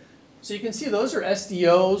TTA. So you can see those are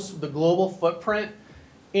SDOs, the global footprint.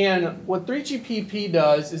 And what 3GPP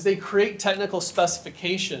does is they create technical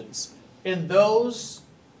specifications. And those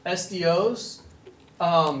SDOs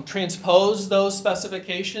transpose those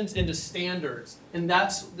specifications into standards. And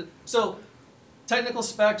so technical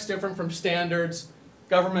specs different from standards.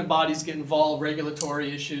 government bodies get involved,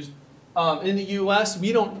 regulatory issues. In the U.S.,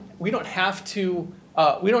 we don't have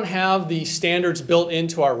the standards built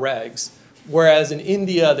into our regs, whereas in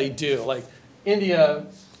India they do. Like India,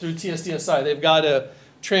 through TSDSI, they've got to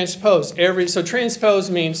transpose so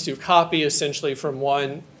transpose means to copy essentially from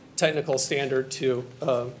one technical standard to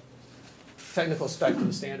technical spec to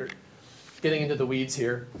the standard. Getting into the weeds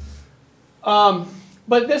here.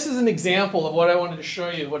 But this is an example of what I wanted to show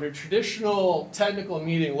you, what a traditional technical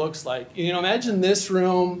meeting looks like. You know, imagine this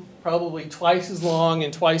room, probably twice as long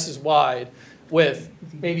and twice as wide, with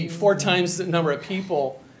maybe 4 times the number of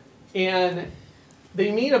people. And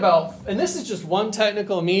they meet and this is just one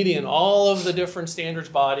technical meeting in all of the different standards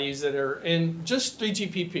bodies that are in just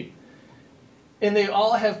 3GPP. And they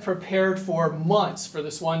all have prepared for months for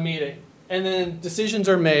this one meeting. And then decisions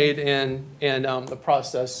are made and the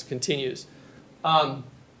process continues. But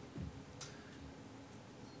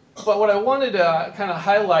what I wanted to kind of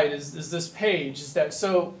highlight is this page, is that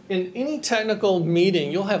so in any technical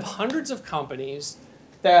meeting, you'll have hundreds of companies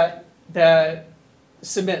that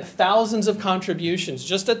submit thousands of contributions.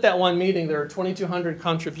 Just at that one meeting, there are 2,200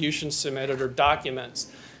 contributions submitted or documents.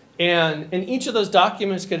 And each of those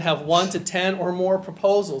documents could have 1 to 10 or more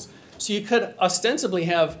proposals. So you could ostensibly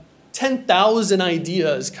have 10,000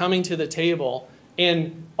 ideas coming to the table,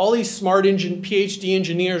 and all these smart PhD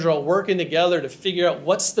engineers are all working together to figure out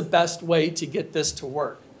what's the best way to get this to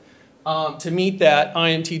work, to meet that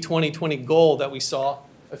IMT 2020 goal that we saw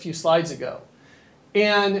a few slides ago.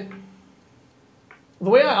 And the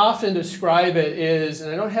way I often describe it is, and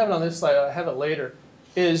I don't have it on this slide, I have it later,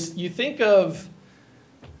 is you think of,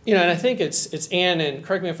 you know, and I think it's Ann, and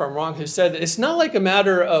correct me if I'm wrong, who said that it's not like a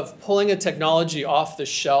matter of pulling a technology off the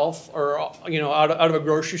shelf or, you know, out of a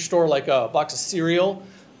grocery store like a box of cereal.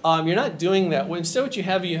 You're not doing that. Instead what you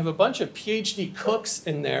have a bunch of PhD cooks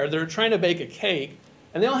in there that are trying to bake a cake,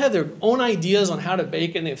 and they all have their own ideas on how to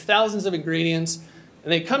bake it, and they have thousands of ingredients,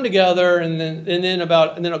 and they come together, and then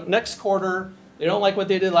next quarter, they don't like what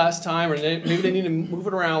they did last time, or maybe they need to move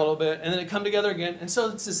it around a little bit, and then they come together again. And so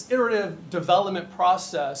it's this iterative development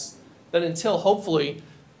process that until hopefully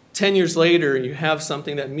 10 years later, you have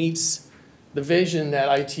something that meets the vision that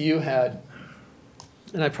ITU had.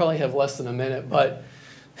 And I probably have less than a minute, but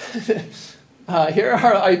here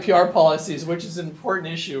are IPR policies, which is an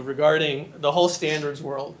important issue regarding the whole standards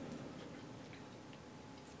world.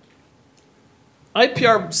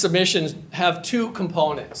 IPR submissions have 2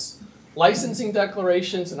 components: licensing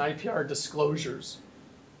declarations and IPR disclosures.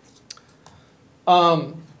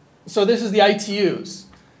 So this is the ITUs.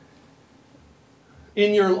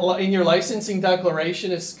 In your licensing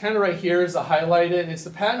declaration, it's kind of right here is highlighted. It's the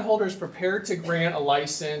patent holder is prepared to grant a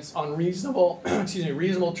license on reasonable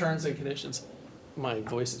terms and conditions. My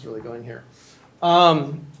voice is really going here.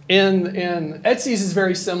 And ETSI's is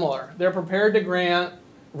very similar. They're prepared to grant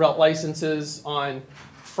licenses on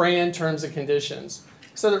FRAND terms and conditions.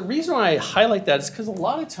 So the reason why I highlight that is because a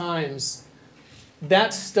lot of times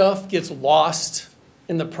that stuff gets lost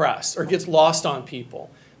in the press or gets lost on people.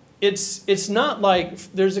 It's not like,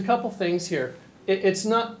 there's a couple things here. It's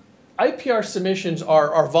not, IPR submissions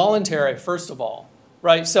are voluntary, first of all,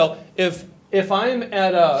 right? So if I'm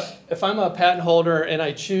a patent holder and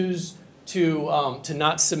I choose to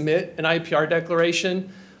not submit an IPR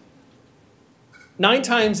declaration, 9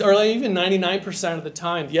 times, or even 99% of the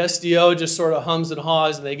time, the SDO just sort of hums and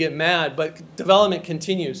haws and they get mad, but development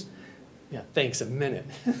continues. Yeah, thanks, a minute.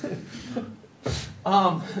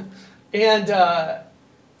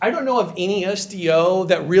 I don't know of any SDO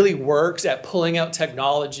that really works at pulling out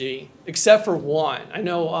technology, except for one. I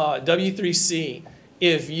know W3C,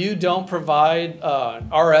 if you don't provide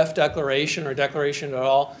RF declaration or declaration at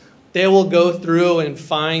all, they will go through and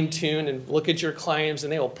fine tune and look at your claims,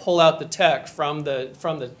 and they will pull out the tech from the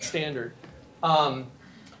standard. All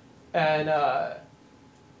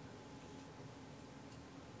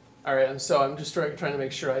right, so I'm just trying to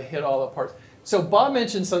make sure I hit all the parts. So Bob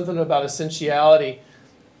mentioned something about essentiality.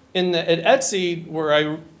 At ETSI, where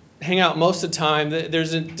I hang out most of the time,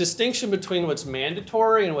 there's a distinction between what's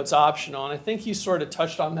mandatory and what's optional, and I think you sort of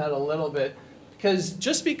touched on that a little bit, because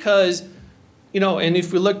just because, you know, and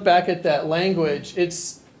if we look back at that language,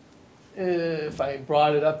 it's, if I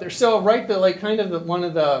brought it up there, so right, one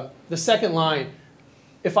of the second line,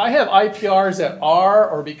 if I have IPRs that are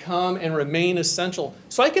or become and remain essential,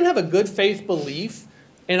 so I can have a good faith belief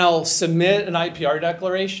and I'll submit an IPR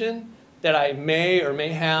declaration that I may or may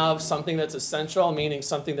have something that's essential, meaning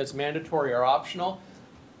something that's mandatory or optional,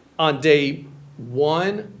 on day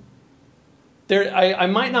 1.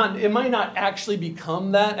 It might not actually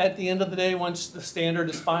become that at the end of the day once the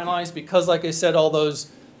standard is finalized, because like I said, all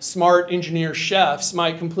those smart engineer chefs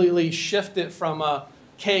might completely shift it from a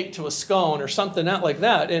cake to a scone or something like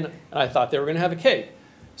that, and I thought they were going to have a cake.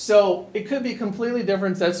 So it could be completely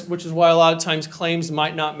different, which is why a lot of times claims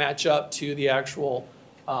might not match up to the actual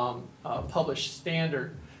published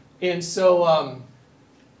standard. And so,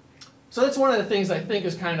 so that's one of the things I think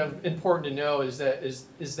is kind of important to know is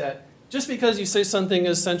that just because you say something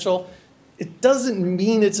is essential, it doesn't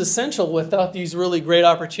mean it's essential without these really great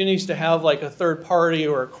opportunities to have like a third party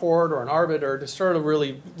or a court or an arbiter to sort of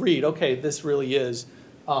really read, okay, this really is,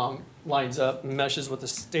 lines up and meshes with the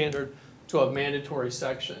standard to a mandatory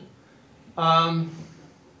section.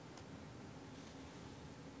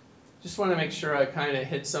 Just want to make sure I kind of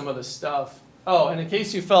hit some of the stuff. Oh, and in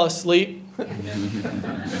case you fell asleep,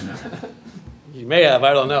 you may have,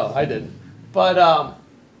 I don't know, I didn't. But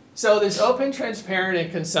so this open, transparent,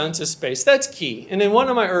 and consensus-based, that's key. And in one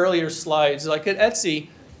of my earlier slides, like at Etsy,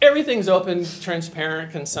 everything's open,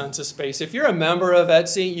 transparent, consensus-based. If you're a member of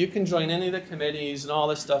Etsy, you can join any of the committees and all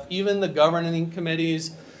this stuff, even the governing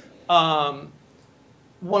committees. One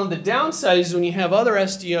of the downsides is when you have other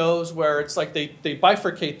SDOs where it's like they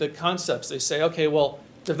bifurcate the concepts. They say, okay, well,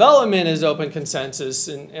 development is open consensus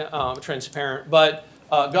and transparent, but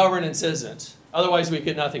governance isn't. Otherwise, we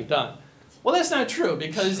get nothing done. Well, that's not true,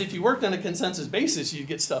 because if you worked on a consensus basis, you'd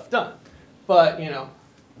get stuff done. But, you know,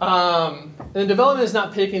 and development is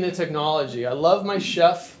not picking the technology. I love my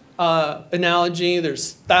chef analogy.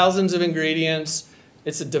 There's thousands of ingredients.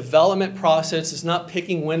 It's a development process. It's not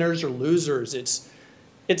picking winners or losers.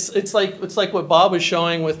 It's like what Bob was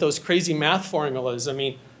showing with those crazy math formulas. I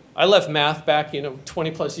mean, I left math back 20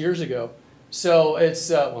 plus years ago. So it's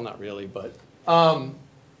well, not really, but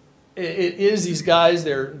it is these guys.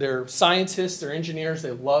 They're scientists. They're engineers.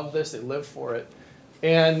 They love this. They live for it.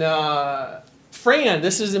 And Fran,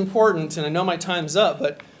 this is important. And I know my time's up,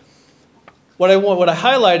 but what I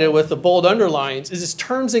highlighted with the bold underlines is its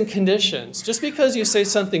terms and conditions. Just because you say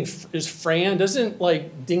something is Fran doesn't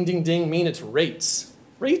like ding, ding, ding mean it's rates.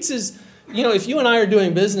 Rates is, if you and I are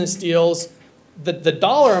doing business deals, the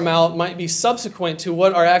dollar amount might be subsequent to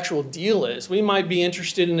what our actual deal is. We might be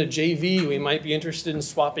interested in a JV. We might be interested in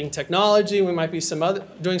swapping technology. We might be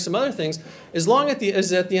doing some other things. As long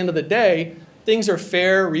as at the end of the day, things are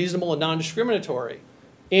fair, reasonable, and non-discriminatory.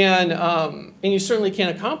 And you certainly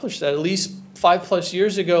can't accomplish that. At least 5+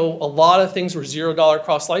 years ago, a lot of things were $0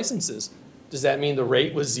 cross licenses. Does that mean the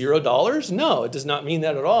rate was $0? No, it does not mean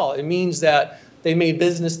that at all. It means that they made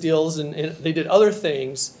business deals and they did other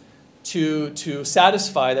things to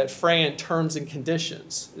satisfy that Fran terms and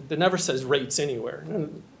conditions. It never says rates anywhere.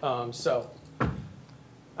 So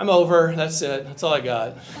I'm over. That's it. That's all I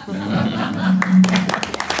got.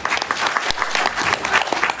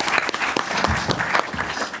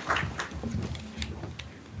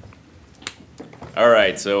 All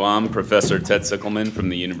right, so I'm Professor Ted Sichelman from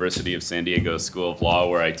the University of San Diego School of Law,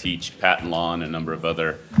 where I teach patent law and a number of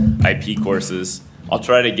other IP courses. I'll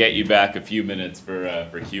try to get you back a few minutes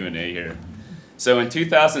for Q&A here. So in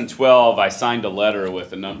 2012, I signed a letter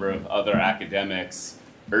with a number of other academics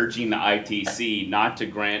urging the ITC not to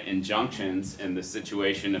grant injunctions in the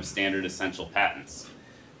situation of standard essential patents,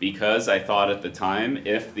 because I thought at the time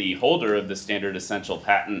if the holder of the standard essential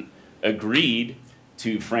patent agreed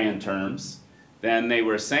to Fran terms, then they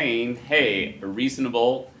were saying, hey, a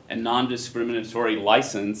reasonable and non-discriminatory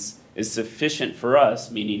license is sufficient for us,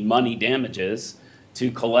 meaning money damages, to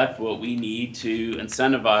collect what we need to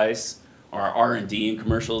incentivize our R&D and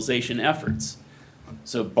commercialization efforts.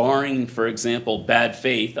 So barring, for example, bad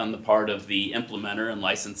faith on the part of the implementer and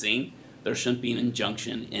licensing, there shouldn't be an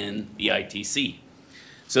injunction in the ITC.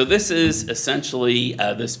 So this is essentially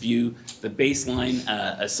this view, the baseline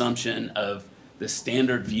assumption of the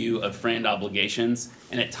standard view of FRAND obligations,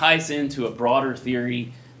 and it ties into a broader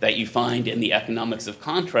theory that you find in the economics of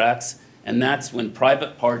contracts, and that's when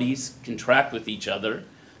private parties contract with each other,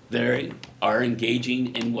 they are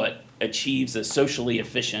engaging in what achieves a socially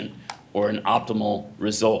efficient or an optimal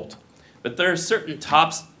result. But there are certain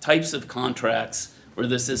types of contracts where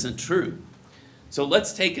this isn't true. So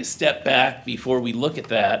let's take a step back before we look at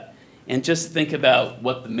that and just think about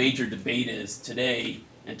what the major debate is today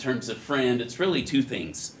in terms of FRAND. It's really two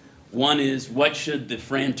things. One is, what should the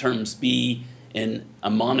FRAND terms be in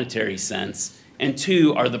a monetary sense? And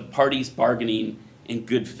two, are the parties bargaining in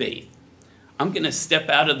good faith? I'm going to step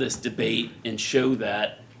out of this debate and show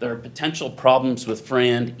that there are potential problems with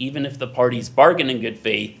FRAND even if the parties bargain in good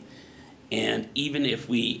faith, and even if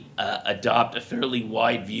we adopt a fairly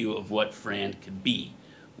wide view of what FRAND could be.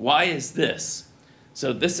 Why is this?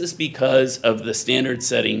 So this is because of the standard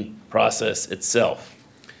setting process itself.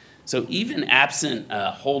 So even absent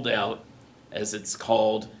holdout as it's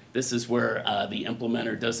called. This is where the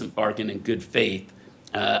implementer doesn't bargain in good faith.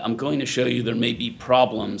 I'm going to show you there may be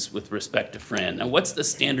problems with respect to FRAND. Now, what's the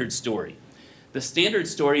standard story? The standard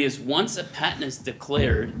story is once a patent is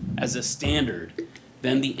declared as a standard,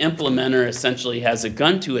 then the implementer essentially has a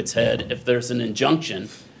gun to its head if there's an injunction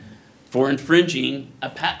for infringing a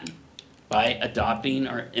patent by adopting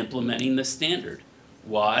or implementing the standard.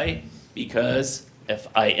 Why? Because if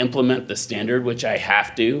I implement the standard, which I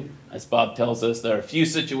have to, as Bob tells us, there are a few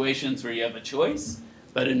situations where you have a choice,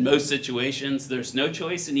 but in most situations there's no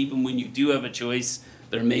choice, and even when you do have a choice,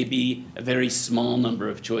 there may be a very small number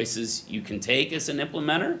of choices you can take as an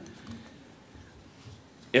implementer.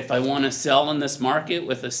 If I want to sell in this market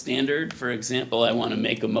with a standard, for example, I want to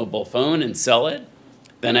make a mobile phone and sell it,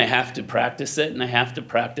 then I have to practice it, and I have to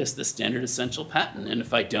practice the standard essential patent. And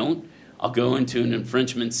if I don't, I'll go into an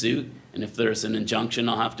infringement suit, and if there's an injunction,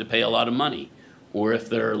 I'll have to pay a lot of money. Or if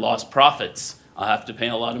there are lost profits, I'll have to pay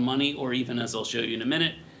a lot of money, or even, as I'll show you in a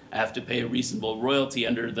minute, I have to pay a reasonable royalty.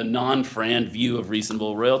 Under the non-FRAND view of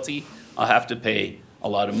reasonable royalty, I'll have to pay a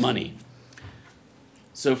lot of money.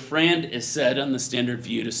 So FRAND is said on the standard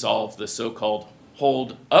view to solve the so-called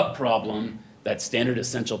hold-up problem that standard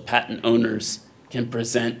essential patent owners can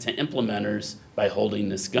present to implementers by holding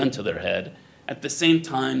this gun to their head. At the same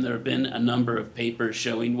time, there have been a number of papers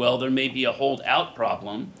showing, well, there may be a hold-out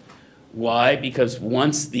problem. Why? Because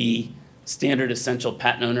once the standard essential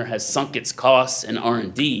patent owner has sunk its costs in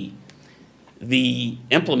R&D, the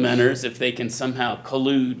implementers, if they can somehow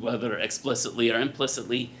collude, whether explicitly or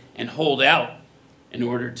implicitly, and hold out in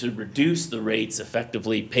order to reduce the rates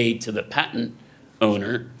effectively paid to the patent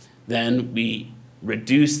owner, then we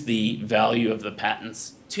reduce the value of the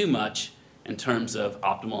patents too much in terms of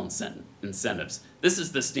optimal incentives. This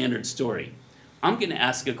is the standard story. I'm going to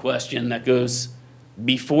ask a question that goes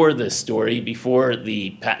before this story, before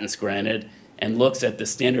the patent's granted, and looks at the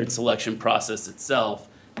standard selection process itself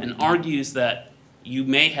and argues that you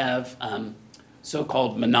may have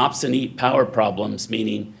so-called monopsony power problems,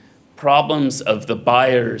 meaning problems of the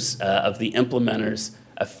buyers, of the implementers,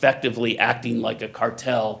 effectively acting like a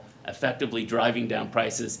cartel, effectively driving down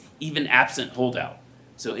prices, even absent holdout.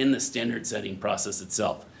 So in the standard setting process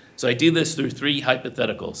itself. So I do this through three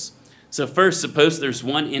hypotheticals. So first, suppose there's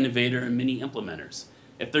one innovator and many implementers.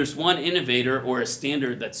 If there's one innovator or a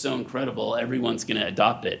standard that's so incredible, everyone's going to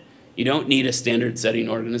adopt it. You don't need a standard setting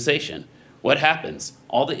organization. What happens?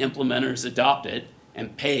 All the implementers adopt it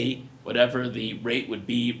and pay whatever the rate would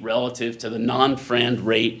be relative to the non-FRAND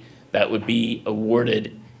rate that would be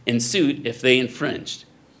awarded in suit if they infringed.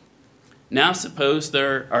 Now suppose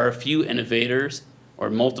there are a few innovators or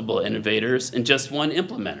multiple innovators and just one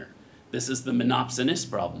implementer. This is the monopsonist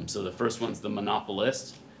problem. So the first one's the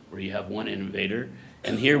monopolist, where you have one innovator.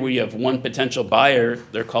 And here we have one potential buyer,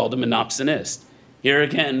 they're called a monopsonist. Here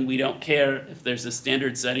again, we don't care if there's a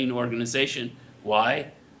standard setting organization.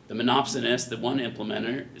 Why? The monopsonist, the one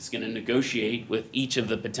implementer, is going to negotiate with each of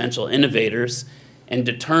the potential innovators and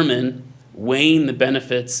determine, weighing the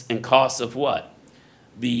benefits and costs of what?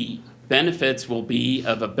 The benefits will be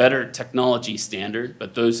of a better technology standard,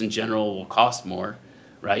 but those in general will cost more,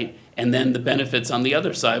 right? And then the benefits on the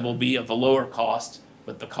other side will be of a lower cost,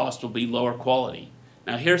 but the cost will be lower quality.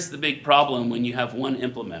 Now here's the big problem when you have one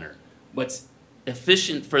implementer. What's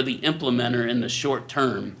efficient for the implementer in the short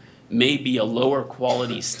term may be a lower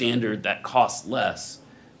quality standard that costs less,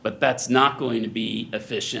 but that's not going to be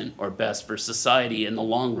efficient or best for society in the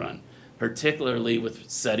long run, particularly with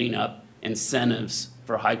setting up incentives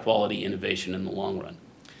for high quality innovation in the long run.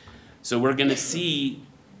 So we're going to see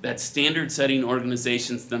that standard setting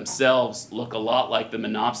organizations themselves look a lot like the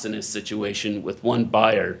monopsonist situation with one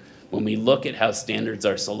buyer when we look at how standards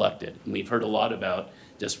are selected. And we've heard a lot about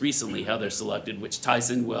just recently how they're selected, which ties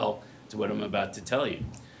in well to what I'm about to tell you.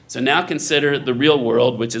 So now consider the real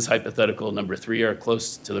world, which is hypothetical number 3, or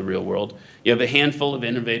close to the real world. You have a handful of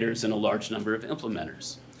innovators and a large number of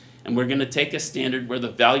implementers. And we're going to take a standard where the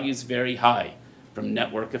values vary high from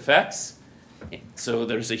network effects. So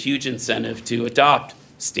there's a huge incentive to adopt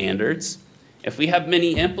standards. If we have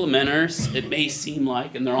many implementers, it may seem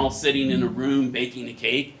like, and they're all sitting in a room baking a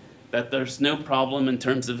cake, that there's no problem in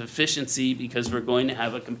terms of efficiency because we're going to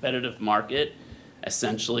have a competitive market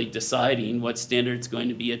essentially deciding what standard's going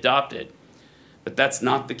to be adopted. But that's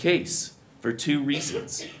not the case for 2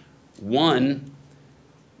 reasons. One,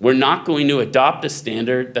 we're not going to adopt a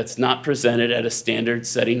standard that's not presented at a standard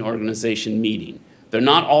setting organization meeting. They're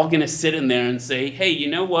not all going to sit in there and say, hey, you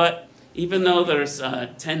know what? Even though there's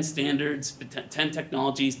 10 standards, 10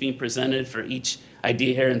 technologies being presented for each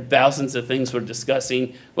idea here and thousands of things we're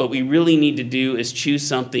discussing, what we really need to do is choose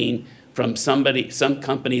something from some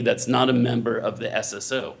company that's not a member of the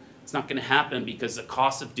SSO. It's not going to happen because the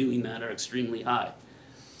costs of doing that are extremely high.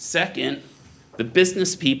 Second, the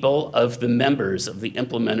business people of the members, of the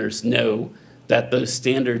implementers, know that those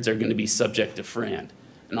standards are going to be subject to FRAND.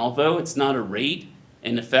 And although it's not a rate,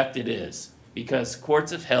 in effect it is, because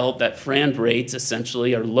courts have held that FRAND rates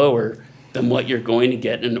essentially are lower than what you're going to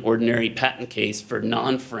get in an ordinary patent case for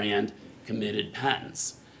non-FRAND committed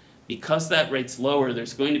patents. Because that rate's lower,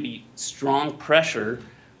 there's going to be strong pressure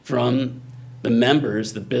from the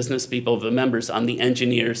members, the business people of the members, on the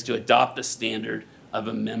engineers to adopt a standard of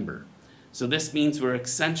a member. So this means we're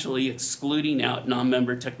essentially excluding out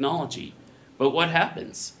non-member technology. But what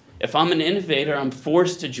happens? If I'm an innovator, I'm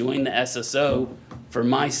forced to join the SSO for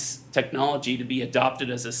my technology to be adopted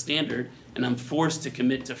as a standard, and I'm forced to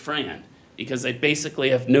commit to FRAND because I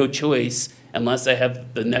basically have no choice unless I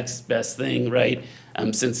have the next best thing, right,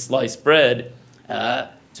 since sliced bread,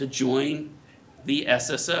 to join the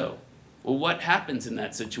SSO. Well, what happens in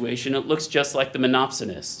that situation? It looks just like the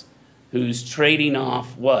monopsonist who's trading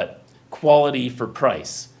off what? Quality for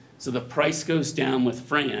price. So the price goes down with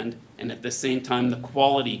FRAND, and at the same time the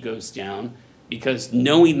quality goes down because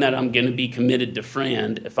knowing that I'm going to be committed to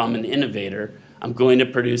FRAND, if I'm an innovator, I'm going to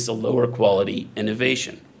produce a lower quality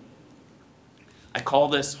innovation. I call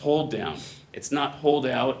this hold down. It's not hold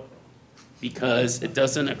out because it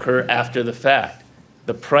doesn't occur after the fact.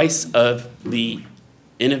 The price of the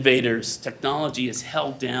innovator's technology is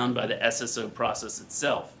held down by the SSO process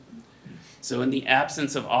itself. So in the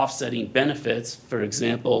absence of offsetting benefits, for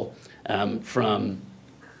example, from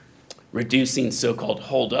reducing so-called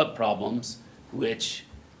hold-up problems, which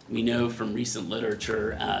we know from recent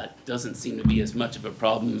literature doesn't seem to be as much of a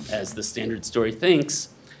problem as the standard story thinks,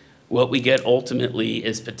 what we get ultimately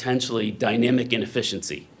is potentially dynamic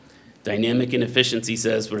inefficiency. Dynamic inefficiency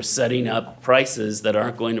says we're setting up prices that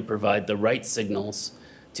aren't going to provide the right signals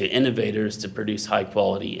to innovators to produce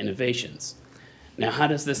high-quality innovations. Now, how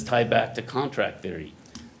does this tie back to contract theory?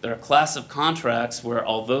 There are a class of contracts where,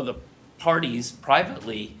 although the parties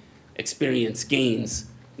privately experience gains,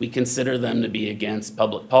 we consider them to be against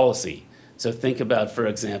public policy. So think about, for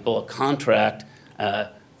example, a contract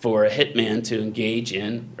for a hitman to engage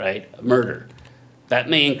in, right, a murder. That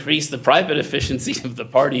may increase the private efficiency of the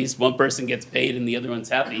parties. One person gets paid and the other one's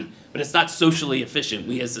happy, but it's not socially efficient.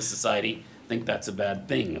 We as a society think that's a bad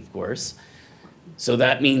thing, of course. So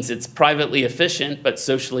that means it's privately efficient, but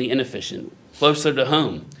socially inefficient. Closer to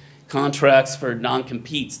home, contracts for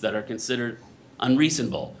non-competes that are considered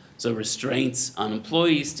unreasonable. So restraints on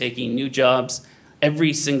employees taking new jobs.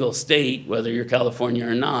 Every single state, whether you're California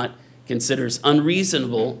or not, considers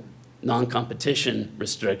unreasonable non-competition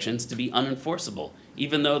restrictions to be unenforceable,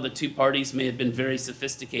 even though the two parties may have been very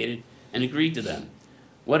sophisticated and agreed to them.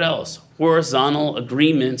 What else? Horizontal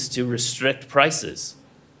agreements to restrict prices.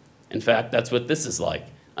 In fact, that's what this is like.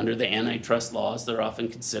 Under the antitrust laws, they're often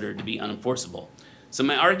considered to be unenforceable. So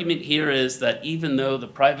my argument here is that even though the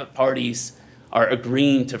private parties are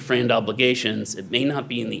agreeing to FRAND obligations, it may not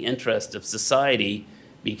be in the interest of society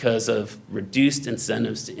because of reduced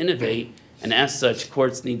incentives to innovate, and as such,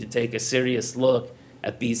 courts need to take a serious look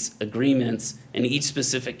at these agreements in each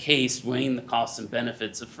specific case, weighing the costs and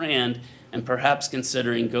benefits of FRAND, and perhaps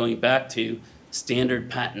considering going back to standard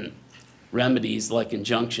patent remedies like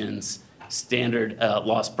injunctions, standard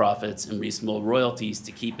lost profits, and reasonable royalties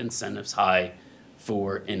to keep incentives high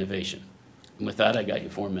for innovation. And with that, I got you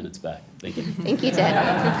 4 minutes back. Thank you. Thank you, Ted.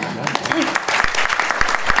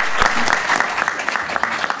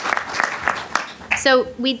 So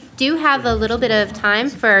we do have a little bit of time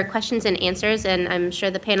for questions and answers, and I'm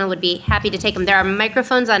sure the panel would be happy to take them. There are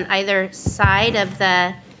microphones on either side of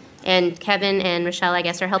and Kevin and Rochelle, I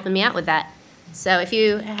guess, are helping me out with that. So if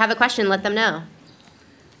you have a question, let them know.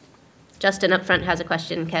 Justin up front has a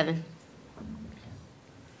question, Kevin.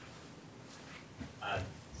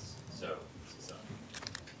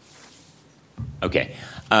 Okay.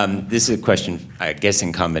 This is a question, I guess,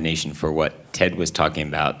 in combination for what Ted was talking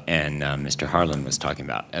about and Mr. Harlan was talking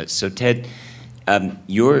about. So Ted,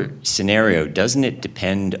 your scenario, doesn't it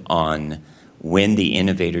depend on when the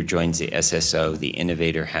innovator joins the SSO, the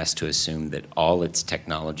innovator has to assume that all its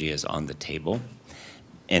technology is on the table?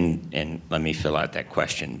 And let me fill out that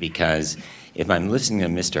question, because if I'm listening to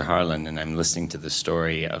Mr. Harlan and I'm listening to the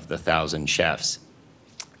story of the 1,000 chefs,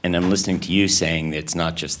 and I'm listening to you saying that it's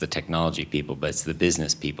not just the technology people, but it's the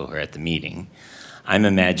business people who are at the meeting, I'm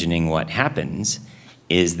imagining what happens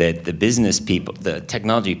is that the business people, the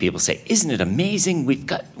technology people say, isn't it amazing?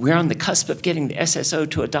 We're on the cusp of getting the SSO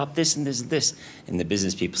to adopt this and this and this. And the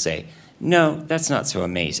business people say, no, that's not so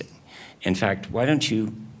amazing. In fact, why don't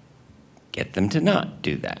you get them to not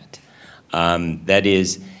do that? That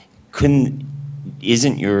is,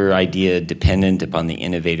 isn't your idea dependent upon the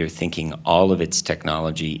innovator thinking all of its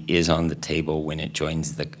technology is on the table when it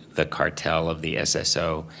joins the cartel of the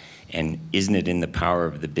SSO? And isn't it in the power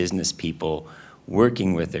of the business people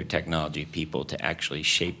working with their technology people to actually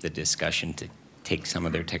shape the discussion to take some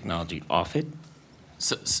of their technology off it?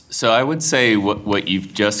 So I would say what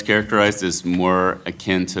you've just characterized is more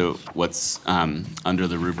akin to what's under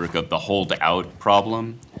the rubric of the hold-out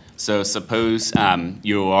problem. So suppose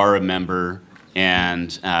you are a member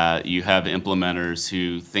and you have implementers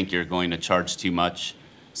who think you're going to charge too much,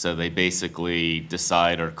 so they basically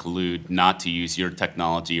decide or collude not to use your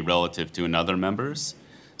technology relative to another member's.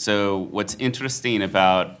 So what's interesting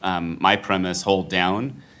about my premise, hold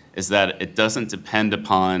down, is that it doesn't depend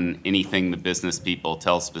upon anything the business people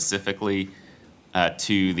tell specifically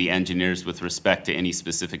to the engineers with respect to any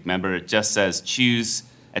specific member. It just says choose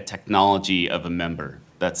a technology of a member.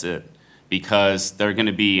 That's it. Because they're going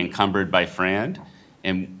to be encumbered by FRAND,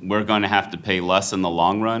 and we're going to have to pay less in the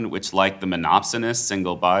long run, which, like the monopsonist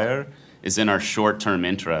single buyer, is in our short-term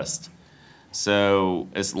interest. So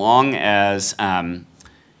as long as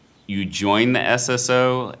you join the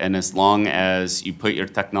SSO, and as long as you put your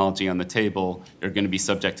technology on the table, you're going to be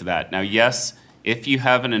subject to that. Now, yes, if you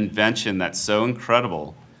have an invention that's so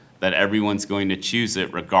incredible that everyone's going to choose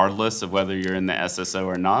it regardless of whether you're in the SSO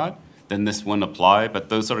or not, then this wouldn't apply, but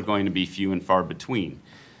those are going to be few and far between.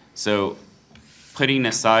 So putting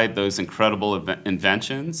aside those incredible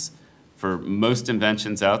inventions, for most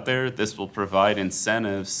inventions out there, this will provide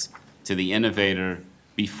incentives to the innovator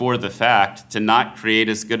before the fact to not create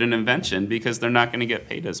as good an invention because they're not going to get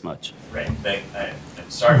paid as much. Right. I'm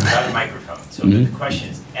sorry, without a microphone. So the question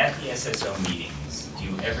is, at the SSO meetings, do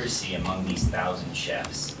you ever see among these 1,000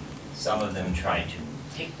 chefs, some of them try to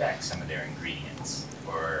take back some of their ingredients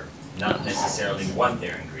or not necessarily want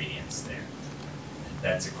their ingredients there?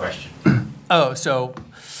 That's a question. Oh,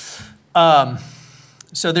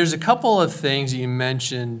 so there's a couple of things you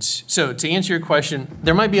mentioned. So to answer your question,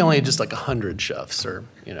 there might be only just like 100 chefs, or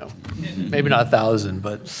maybe not 1,000,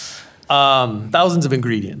 but thousands of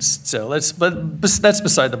ingredients. So that's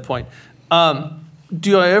beside the point.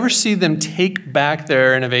 Do I ever see them take back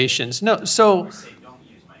their innovations? No. So.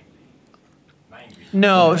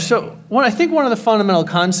 No, so I think one of the fundamental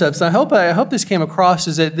concepts, I hope this came across,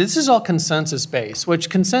 is that this is all consensus-based, which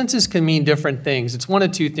consensus can mean different things. It's one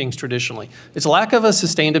of two things traditionally. It's lack of a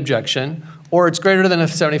sustained objection, or it's greater than a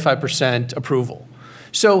 75% approval.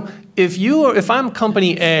 So if I'm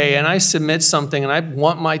company A and I submit something and I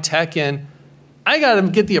want my tech in, I got to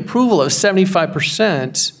get the approval of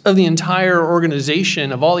 75% of the entire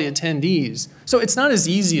organization, of all the attendees. So it's not as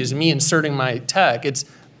easy as me inserting my tech.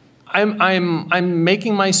 I'm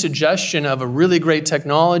making my suggestion of a really great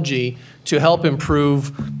technology to help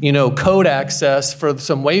improve, code access for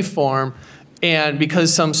some waveform, and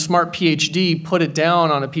because some smart PhD put it down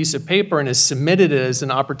on a piece of paper and has submitted it as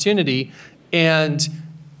an opportunity, and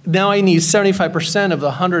now I need 75% of the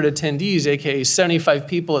 100 attendees, aka 75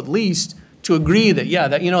 people at least, to agree that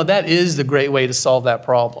that is the great way to solve that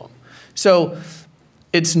problem. So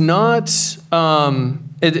it's not a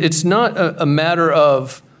matter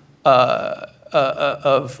of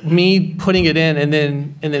me putting it in and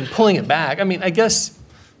then pulling it back. I mean, I guess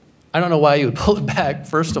I don't know why you would pull it back,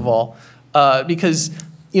 first of all, because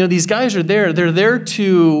these guys are there. They're there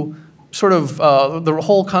to sort of the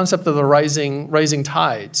whole concept of the rising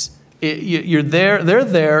tides. You're there, they're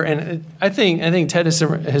there, and I think Ted has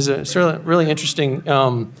a really interesting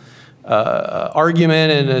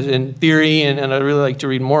argument and theory, and I'd really like to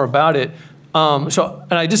read more about it.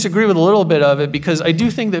 And I disagree with a little bit of it because I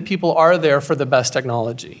do think that people are there for the best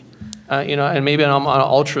technology, and maybe I'm an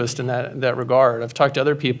altruist in that regard. I've talked to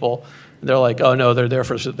other people, they're like, oh no, they're there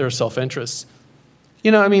for their self-interest.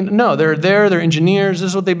 No, they're there, they're engineers, this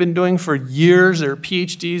is what they've been doing for years, they're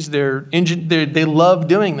PhDs, they love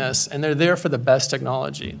doing this, and they're there for the best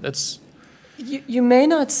technology. You may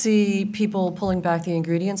not see people pulling back the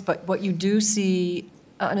ingredients, but what you do see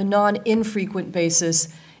on a non-infrequent basis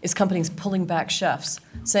is companies pulling back chefs,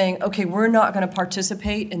 saying, okay, we're not going to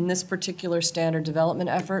participate in this particular standard development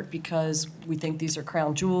effort because we think these are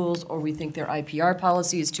crown jewels, or we think their IPR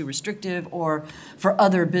policy is too restrictive, or for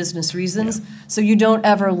other business reasons. Yeah. So you don't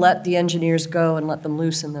ever let the engineers go and let them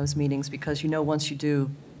loose in those meetings, because once you do,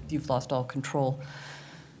 you've lost all control.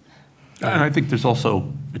 And I think there's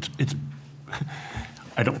also, it's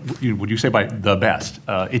would you say by the best?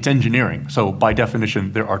 It's engineering. So by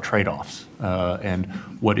definition, there are trade-offs. And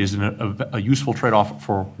what is a useful trade-off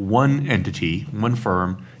for one entity, one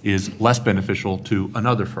firm, is less beneficial to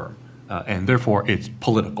another firm. And therefore, it's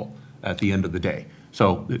political at the end of the day.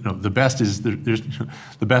 So the best is the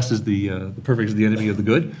perfect is the enemy of the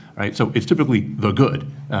good, right? So it's typically the good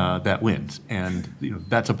that wins, and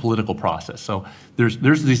that's a political process. So there's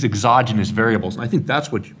these exogenous variables, and I think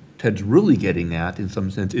that's what Ted's really getting at in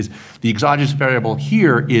some sense. Is the exogenous variable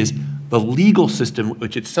here is the legal system,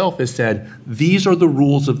 which itself has said these are the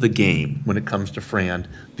rules of the game when it comes to FRAND.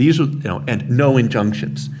 These are and no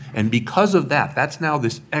injunctions, and because of that, that's now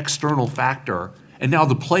this external factor, and now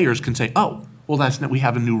the players can say, oh, well, we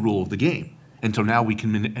have a new rule of the game, and so now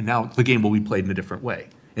now the game will be played in a different way.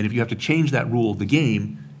 And if you have to change that rule of the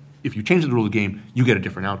game, if you change the rule of the game, you get a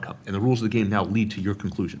different outcome, and the rules of the game now lead to your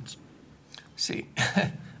conclusions. See,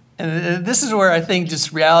 and this is where I think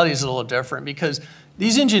just reality is a little different, because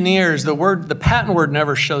these engineers, the patent word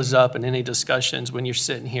never shows up in any discussions when you're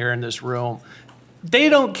sitting here in this room. They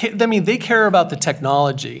don't care. I mean, they care about the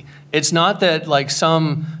technology. It's not that like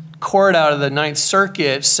some court out of the Ninth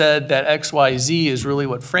Circuit said that XYZ is really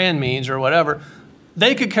what FRAND means or whatever.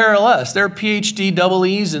 They could care less. They're PhD double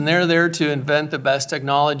E's, and they're there to invent the best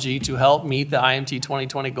technology to help meet the IMT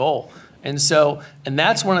 2020 goal. And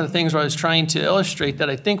that's one of the things where I was trying to illustrate that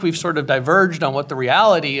I think we've sort of diverged on what the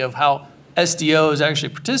reality of how SDOs actually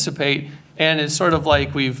participate, and it's sort of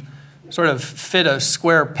like we've sort of fit a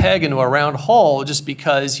square peg into a round hole just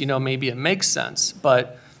because, maybe it makes sense.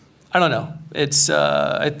 But I don't know. It's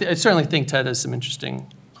I certainly think Ted has some interesting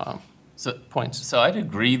points. So I'd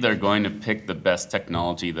agree they're going to pick the best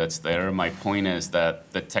technology that's there. My point is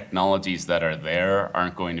that the technologies that are there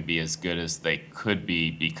aren't going to be as good as they could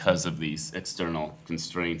be because of these external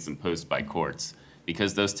constraints imposed by courts.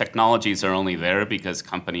 Because those technologies are only there because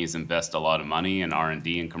companies invest a lot of money in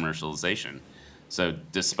R&D and commercialization. So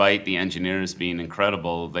despite the engineers being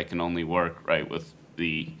incredible, they can only work with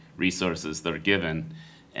the resources they're given.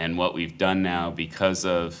 And what we've done now, because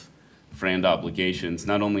of FRAND obligations,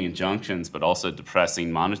 not only injunctions, but also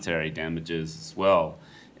depressing monetary damages as well,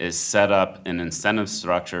 is set up an incentive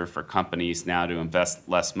structure for companies now to invest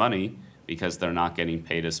less money because they're not getting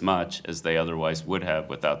paid as much as they otherwise would have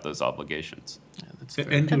without those obligations. Yeah,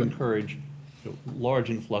 and to encourage large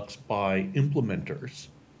influx by implementers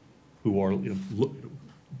who are,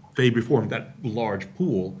 they reform that large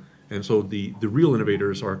pool. And so the real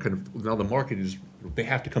innovators are now the market is, they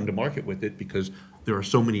have to come to market with it because there are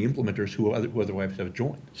so many implementers who otherwise have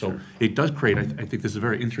joined. So it does create, I think this is a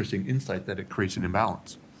very interesting insight that it creates an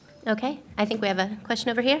imbalance. Okay, I think we have a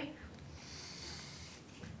question over here.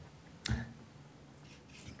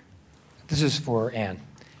 This is for Ann.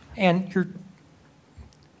 Ann,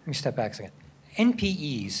 let me step back a second.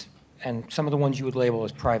 NPEs, and some of the ones you would label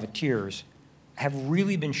as privateers, have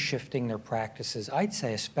really been shifting their practices, I'd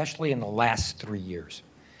say, especially in the last 3 years.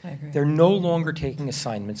 I agree. They're no longer taking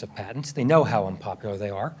assignments of patents. They know how unpopular they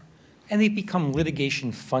are, and they've become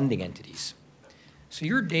litigation funding entities. So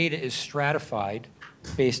your data is stratified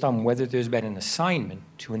based on whether there's been an assignment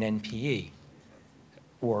to an NPE,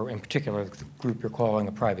 or in particular, the group you're calling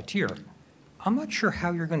a privateer. I'm not sure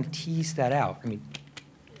how you're going to tease that out. I mean,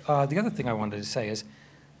 the other thing I wanted to say is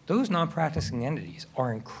those non-practicing entities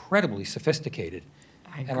are incredibly sophisticated.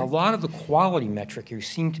 And a lot of the quality metric you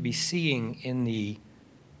seem to be seeing in the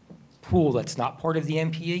pool that's not part of the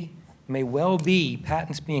NPE may well be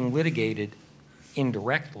patents being litigated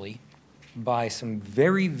indirectly by some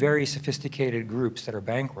very, very sophisticated groups that are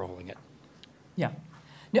bankrolling it. Yeah.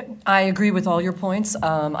 No, I agree with all your points.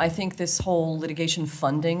 I think this whole litigation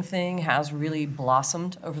funding thing has really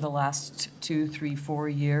blossomed over the last 2, 3, 4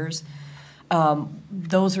 years.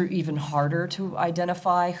 Those are even harder to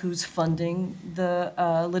identify who's funding the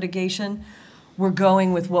litigation. We're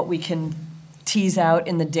going with what we can tease out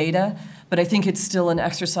in the data, but I think it's still an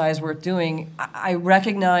exercise worth doing. I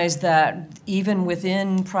recognize that even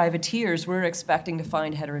within privateers, we're expecting to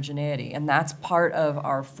find heterogeneity, and that's part of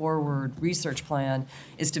our forward research plan,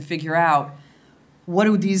 is to figure out what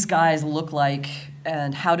do these guys look like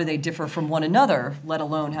and how do they differ from one another, let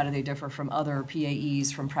alone how do they differ from other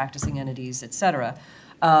PAEs, from practicing entities, et cetera.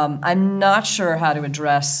 I'm not sure how to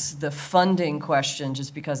address the funding question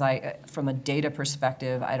just because from a data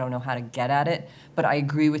perspective, I don't know how to get at it, but I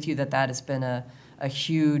agree with you that that has been a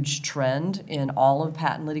huge trend in all of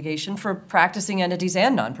patent litigation for practicing entities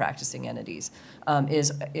and non-practicing entities,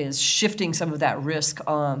 is shifting some of that risk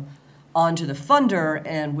onto the funder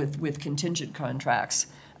and with contingent contracts.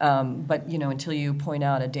 But until you point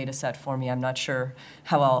out a data set for me, I'm not sure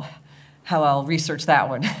how I'll research that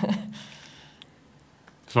one.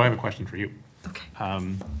 So I have a question for you.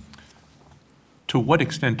 Okay. To what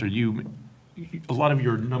extent are a lot of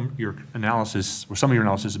your analysis, or some of your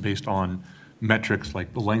analysis is based on metrics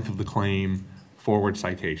like the length of the claim, forward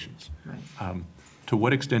citations. Right. to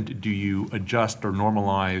what extent do you adjust or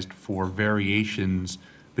normalize for variations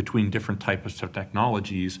between different types of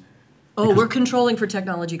technologies? Oh, we're controlling for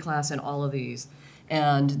technology class in all of these.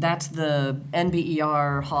 And that's the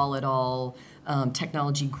NBER, Hall et al.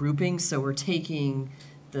 Technology grouping. So we're taking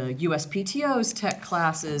the USPTO's tech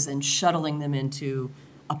classes and shuttling them into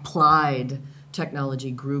applied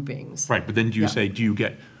technology groupings. Right, but then do you say, do you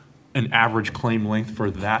get an average claim length for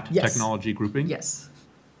that Yes. technology grouping? Yes.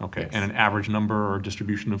 Okay, Yes. and an average number or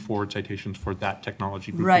distribution of forward citations for that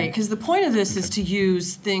technology grouping? Right, because the point of this is to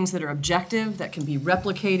use things that are objective, that can be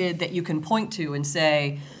replicated, that you can point to and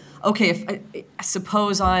say, okay, if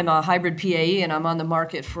suppose I'm a hybrid PAE and I'm on the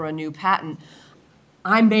market for a new patent,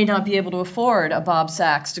 I may not be able to afford a Bob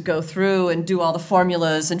Sachs to go through and do all the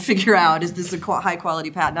formulas and figure out, is this a high-quality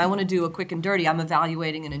patent? I want to do a quick and dirty. I'm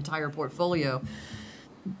evaluating an entire portfolio.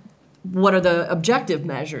 What are the objective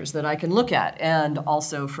measures that I can look at? And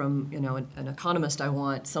also from an economist, I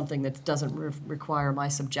want something that doesn't require my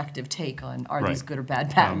subjective take on are these good or bad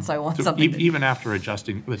patents. I want so something even after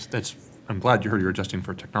adjusting, I'm glad you heard you're adjusting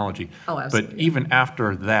for technology. Oh, absolutely. But even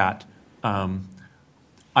after that,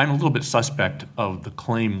 I'm a little bit suspect of the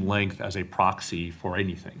claim length as a proxy for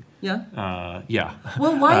anything. Yeah? Yeah.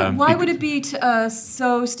 Well, why would it be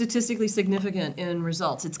so statistically significant in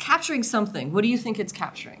results? It's capturing something. What do you think it's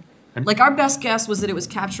capturing? Like our best guess was that it was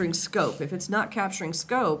capturing scope. If it's not capturing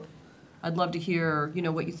scope, I'd love to hear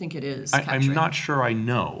what you think it is capturing. I'm not sure I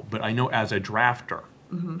know, but I know as a drafter,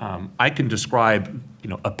 I can describe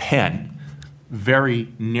a pen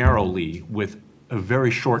very narrowly with a very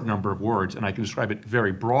short number of words, and I can describe it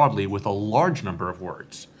very broadly with a large number of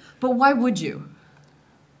words. But why would you?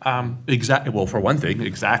 Well, for one thing,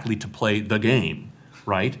 exactly to play the game,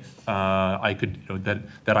 right? I could,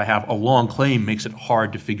 that I have a long claim makes it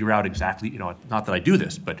hard to figure out exactly, not that I do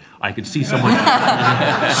this, but I could see someone.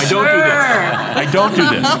 I don't do this. I don't do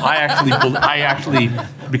this. I actually,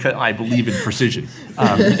 because I believe in precision.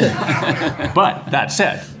 But that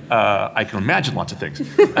said, I can imagine lots of things.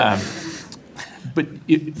 But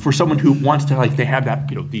for someone who wants to, they have that,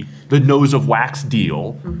 the nose of wax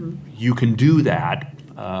deal, you can do that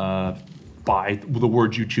by the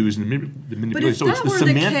words you choose and the manipulation. But if so it's that the were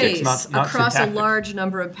semantics, the case not across syntactics. a large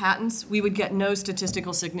number of patents, we would get no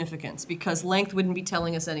statistical significance because length wouldn't be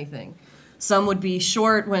telling us anything. Some would be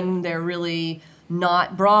short when they're really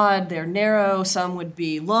not broad, they're narrow. Some would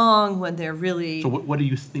be long when they're really. So what do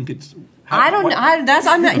you think it's? I don't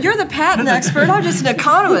know. You're the patent expert. I'm just an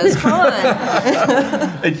economist. Come on.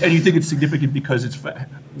 And you think it's significant because it's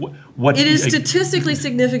what? It is statistically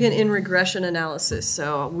significant in regression analysis.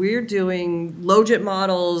 So we're doing logit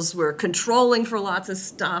models. We're controlling for lots of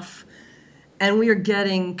stuff, and we are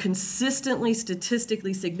getting consistently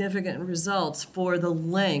statistically significant results for the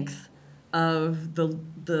length of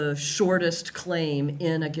the shortest claim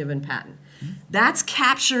in a given patent. That's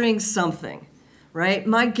capturing something. Right?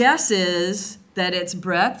 My guess is that it's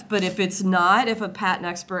breadth, but if it's not, if a patent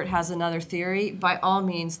expert has another theory, by all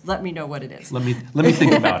means, let me know what it is. Let me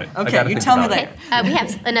think about it. Okay, you tell me later. We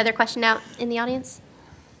have another question out in the audience.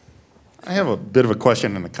 I have a bit of a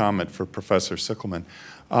question and a comment for Professor Sichelman.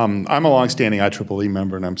 I'm a longstanding IEEE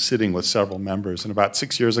member, and I'm sitting with several members. And about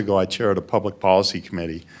 6 years ago, I chaired a public policy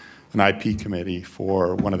committee, an IP committee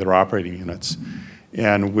for one of their operating units.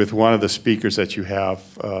 And with one of the speakers that you have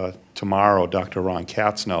tomorrow, Dr. Ron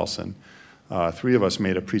Katznelson, three of us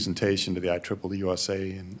made a presentation to the IEEE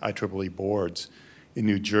USA and IEEE boards in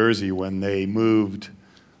New Jersey when they moved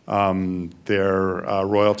their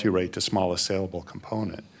royalty rate to smallest saleable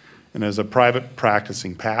component. And as a private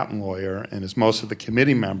practicing patent lawyer, and as most of the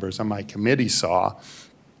committee members on my committee saw,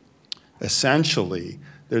 essentially,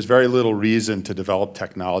 there's very little reason to develop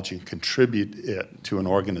technology and contribute it to an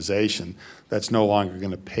organization that's no longer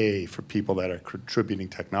going to pay for people that are contributing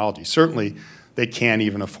technology. Certainly, they can't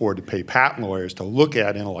even afford to pay patent lawyers to look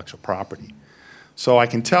at intellectual property. So I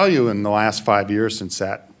can tell you in the last 5 years since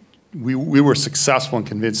that, we were successful in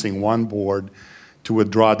convincing one board to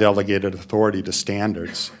withdraw delegated authority to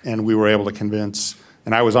standards, and we were able to convince,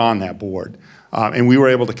 and I was on that board, and we were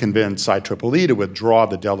able to convince IEEE to withdraw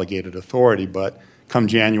the delegated authority, but come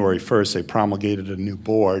January 1st, they promulgated a new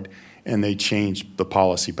board, and they changed the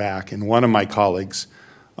policy back. And one of my colleagues,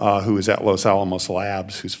 who is at Los Alamos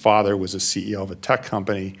Labs, whose father was a CEO of a tech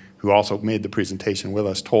company, who also made the presentation with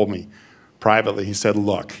us, told me privately, he said,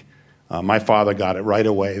 look, my father got it right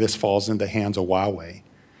away. This falls into the hands of Huawei.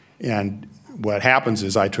 And what happens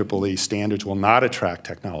is IEEE standards will not attract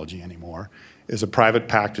technology anymore. As a private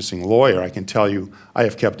practicing lawyer, I can tell you I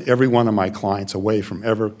have kept every one of my clients away from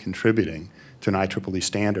ever contributing to an IEEE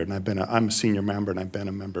standard. And I'm a senior member, and I've been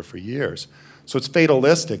a member for years. So it's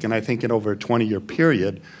fatalistic, and I think in over a 20-year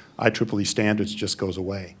period, IEEE standards just goes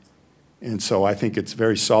away. And so I think it's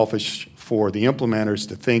very selfish for the implementers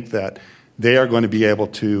to think that they are going to be able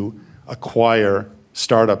to acquire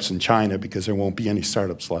startups in China because there won't be any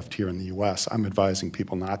startups left here in the US. I'm advising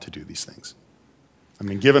people not to do these things. I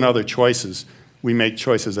mean, given other choices, we make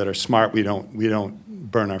choices that are smart. We don't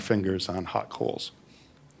burn our fingers on hot coals.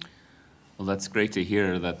 Well, that's great to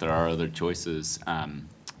hear that there are other choices.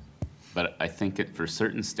 But I think for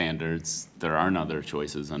certain standards, there aren't other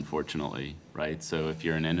choices, unfortunately, right? So if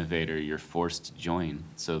you're an innovator, you're forced to join.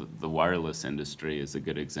 So the wireless industry is a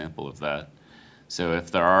good example of that. So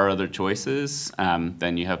if there are other choices,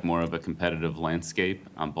 then you have more of a competitive landscape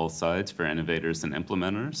on both sides for innovators and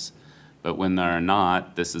implementers. But when there are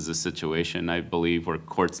not, this is a situation, I believe, where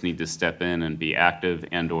courts need to step in and be active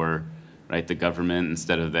and/or right, the government,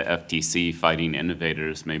 instead of the FTC fighting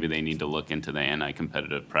innovators, maybe they need to look into the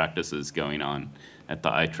anti-competitive practices going on at the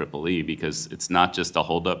IEEE, because it's not just a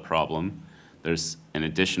hold-up problem. There's, in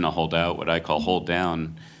addition to hold-out, what I call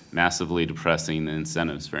hold-down, massively depressing the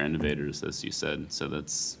incentives for innovators, as you said. So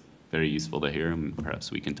that's very useful to hear, and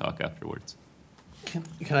perhaps we can talk afterwards.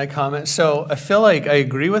 Can I comment? So I feel like I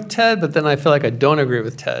agree with Ted, but then I feel like I don't agree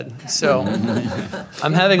with Ted. So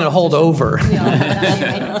I'm having a hold over.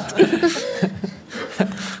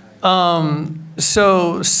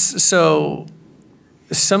 So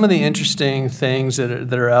some of the interesting things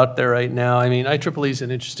that are out there right now, I mean, IEEE is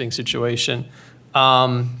an interesting situation.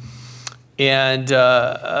 But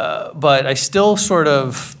I still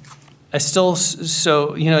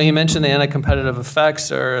so, you know, you mentioned the anti-competitive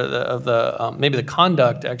effects or maybe the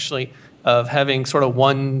conduct, actually, of having sort of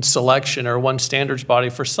one selection or one standards body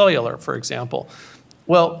for cellular, for example.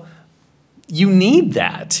 Well, you need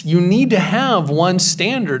that. You need to have one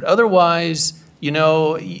standard. Otherwise, you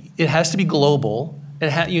know, it has to be global.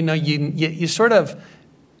 You know, you sort of,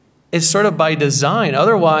 it's sort of by design.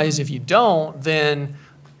 Otherwise, if you don't, then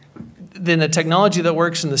a technology that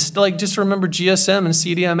works in the, like, just remember GSM and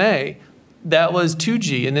CDMA, that was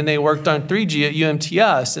 2G, and then they worked on 3G at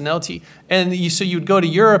UMTS and LTE, and so you'd go to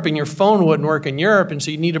Europe and your phone wouldn't work in Europe, and so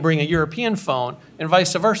you'd need to bring a European phone, and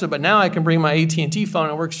vice versa, but now I can bring my AT&T phone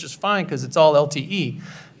and it works just fine because it's all LTE.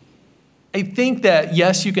 I think that,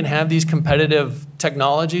 yes, you can have these competitive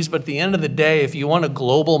technologies, but at the end of the day, if you want a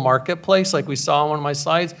global marketplace, like we saw on one of my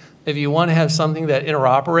slides, if you want to have something that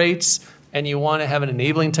interoperates, and you want to have an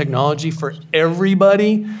enabling technology for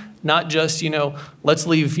everybody, not just, you know, let's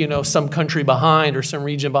leave, you know, some country behind or some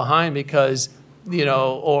region behind because, you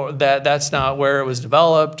know, or that's not where it was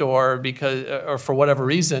developed or because, or for whatever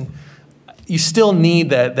reason, you still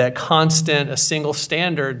need that constant, a single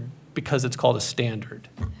standard because it's called a standard.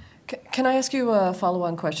 Can I ask you a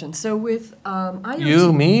follow-on question? So with IoT...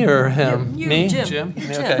 You, me, or him? You, me? Jim.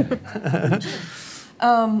 Okay.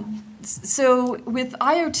 So with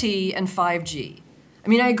IoT and 5G, I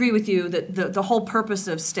mean, I agree with you that the whole purpose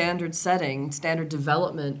of standard setting, standard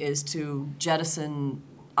development, is to jettison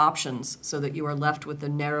options so that you are left with a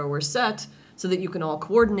narrower set so that you can all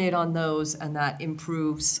coordinate on those, and that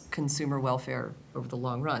improves consumer welfare over the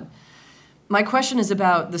long run. My question is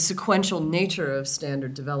about the sequential nature of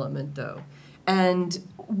standard development, though. And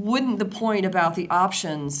wouldn't the point about the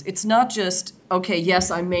options, it's not just, okay,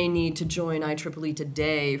 yes, I may need to join IEEE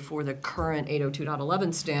today for the current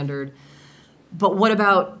 802.11 standard, but what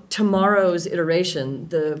about tomorrow's iteration,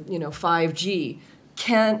 the 5G?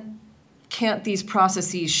 Can't these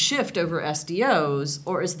processes shift over SDOs,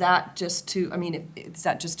 or is that just too, I mean, is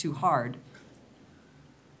that just too hard?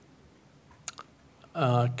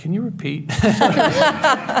 Can you repeat?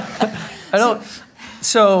 I don't.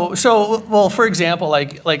 Well, for example,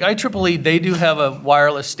 like IEEE, they do have a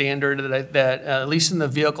wireless standard that at least in the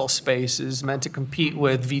vehicle space, is meant to compete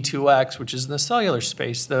with V2X, which is in the cellular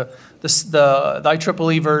space. The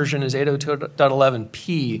IEEE version is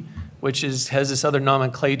 802.11p, which has this other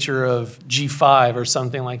nomenclature of G5 or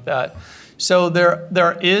something like that. So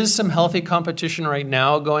there is some healthy competition right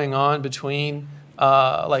now going on between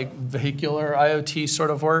like vehicular IoT sort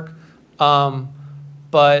of work,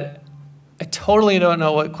 but I totally don't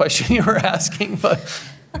know what question you were asking, but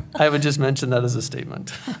I would just mention that as a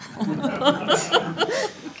statement.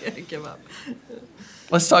 Okay, give up.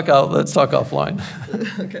 Let's talk offline.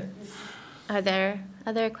 Okay. Are there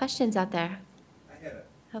other questions out there? I had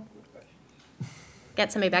a question.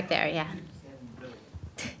 Get somebody back there, yeah.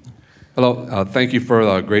 Hello, thank you for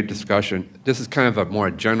a great discussion. This is kind of a more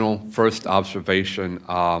general first observation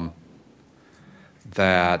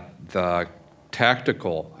that the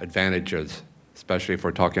tactical advantages, especially if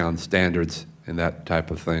we're talking on standards and that type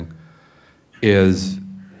of thing, is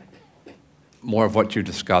more of what you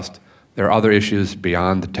discussed. There are other issues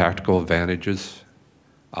beyond the tactical advantages,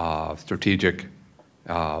 strategic,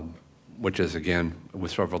 which is, again,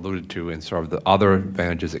 was sort of alluded to, and sort of the other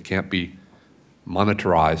advantages that can't be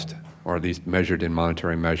monetarized, or at least measured in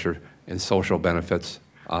monetary measure, in social benefits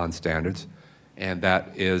on standards. And that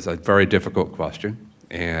is a very difficult question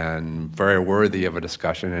and very worthy of a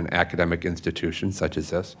discussion in academic institutions such as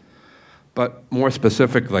this. But more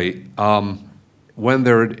specifically, when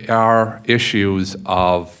there are issues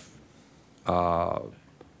of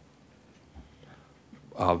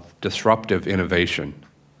disruptive innovation,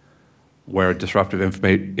 where disruptive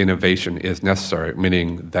innovation is necessary,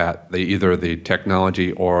 meaning that either the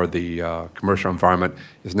technology or the commercial environment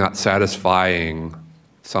is not satisfying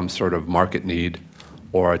some sort of market need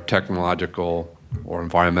or a technological or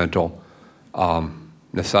environmental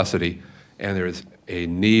necessity, and there's a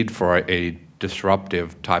need for a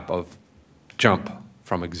disruptive type of jump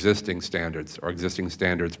from existing standards or existing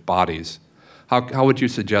standards bodies. How would you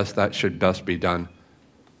suggest that should best be done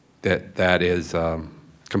that is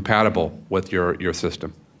compatible with your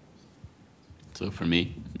system? So for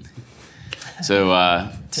me, so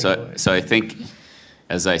I think,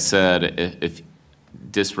 as I said, if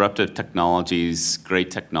disruptive technologies,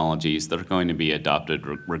 great technologies, they're going to be adopted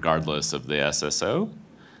regardless of the SSO.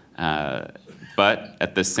 But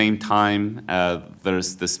at the same time,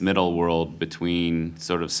 there's this middle world between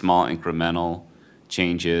sort of small incremental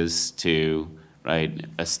changes to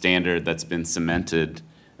a standard that's been cemented,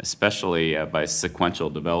 especially by sequential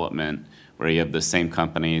development, where you have the same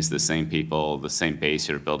companies, the same people, the same base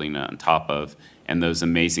you're building on top of, and those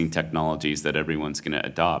amazing technologies that everyone's going to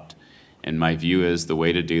adopt. And my view is the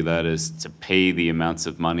way to do that is to pay the amounts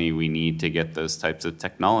of money we need to get those types of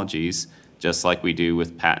technologies, just like we do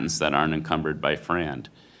with patents that aren't encumbered by FRAND.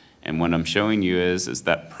 And what I'm showing you is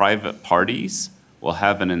that private parties will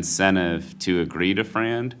have an incentive to agree to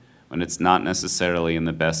FRAND when it's not necessarily in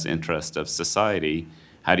the best interest of society.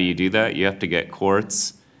 How do you do that? You have to get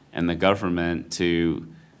courts and the government to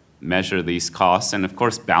measure these costs and, of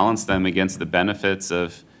course, balance them against the benefits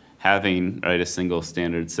of having a single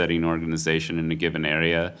standard setting organization in a given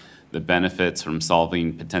area, the benefits from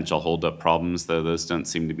solving potential holdup problems, though those don't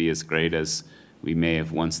seem to be as great as we may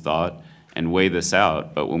have once thought, and weigh this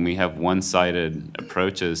out. But when we have one-sided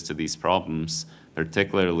approaches to these problems,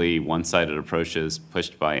 particularly one-sided approaches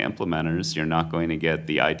pushed by implementers, you're not going to get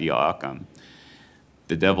the ideal outcome.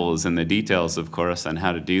 The devil is in the details, of course, on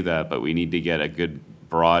how to do that, but we need to get a good,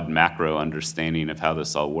 broad, macro understanding of how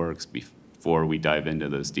this all works before we dive into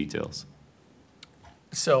those details.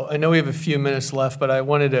 So I know we have a few minutes left, but I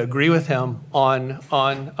wanted to agree with him on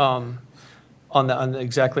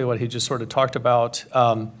exactly what he just sort of talked about.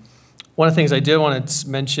 One of the things I did want to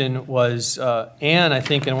mention was Anne, I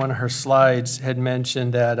think in one of her slides, had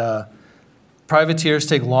mentioned that privateers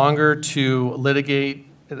take longer to litigate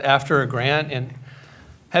after a grant. And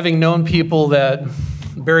having known people that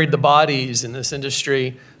buried the bodies in this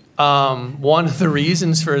industry, one of the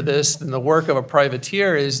reasons for this and the work of a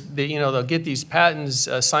privateer is that, they'll get these patents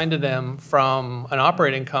assigned to them from an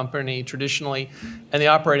operating company traditionally, and the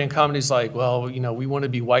operating company's like, well, we want to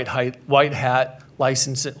be white hat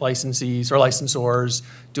licensees or licensors,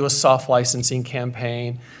 do a soft licensing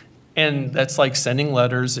campaign, and that's like sending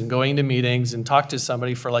letters and going to meetings and talk to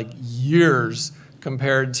somebody for like years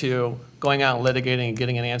compared to going out and litigating and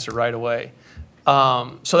getting an answer right away.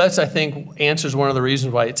 So that's, I think, answers one of the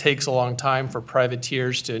reasons why it takes a long time for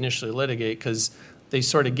privateers to initially litigate, because they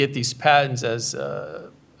sort of get these patents as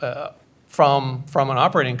from an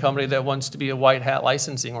operating company that wants to be a white hat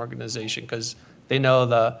licensing organization, because they know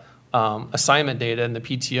the assignment data and the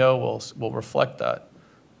PTO will reflect that.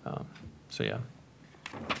 So yeah.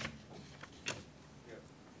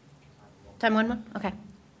 Time one more? Okay.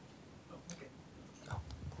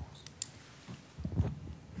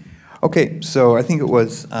 Okay, so I think it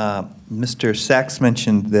was Mr. Sachs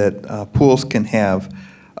mentioned that pools can have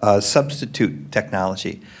substitute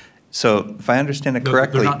technology. So if I understand it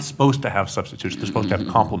correctly... They're not supposed to have substitutes. They're supposed to have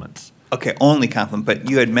complements. Okay, only complement. But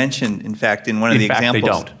you had mentioned, in fact, in one of the examples... In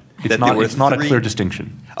fact, they don't. It's not a clear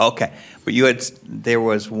distinction. Okay, but there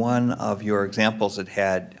was one of your examples that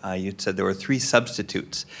had, you said there were 3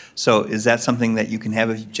 substitutes. So is that something that you can have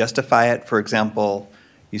if you justify it? For example,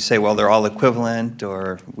 you say, well, they're all equivalent,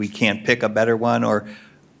 or we can't pick a better one, or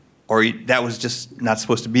that was just not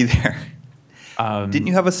supposed to be there. Didn't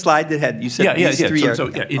you have a slide that had, you said these 3 are... So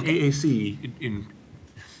in AAC,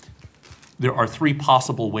 there are 3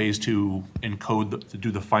 possible ways to encode, to do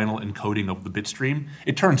the final encoding of the bit stream.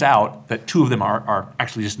 It turns out that 2 of them are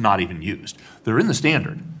actually just not even used. They're in the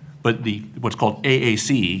standard, But what's called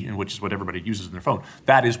AAC, and which is what everybody uses in their phone,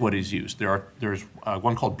 that is what is used. There's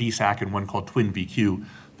one called BSAC and one called Twin VQ.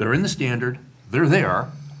 They're in the standard. They're there,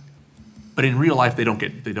 but in real life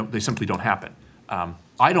they simply don't happen.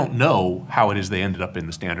 I don't know how it is they ended up in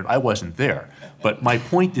the standard. I wasn't there, but my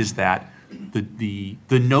point is that the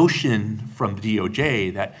notion from the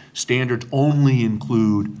DOJ that standards only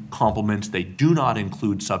include complements, they do not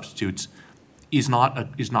include substitutes, is not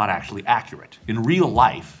actually accurate. In real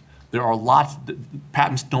life, there are lots,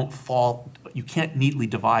 patents don't fall, you can't neatly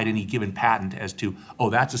divide any given patent as to, oh,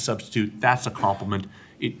 that's a substitute, that's a complement.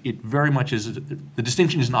 It very much is, the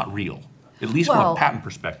distinction is not real, at least from a patent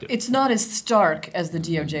perspective. It's not as stark as the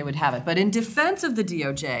DOJ would have it, but in defense of the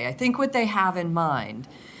DOJ, I think what they have in mind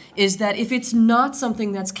is that if it's not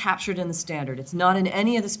something that's captured in the standard, it's not in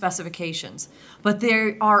any of the specifications, but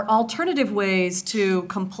there are alternative ways to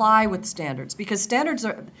comply with standards, because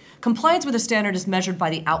compliance with a standard is measured by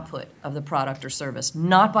the output of the product or service,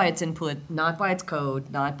 not by its input, not by its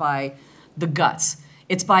code, not by the guts.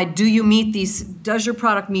 It's by does your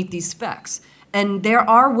product meet these specs? And there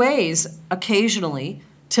are ways occasionally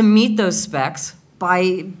to meet those specs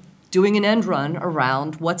by doing an end run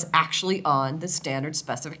around what's actually on the standard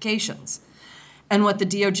specifications. And what the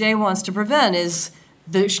DOJ wants to prevent is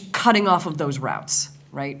the cutting off of those routes,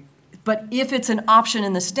 right? But if it's an option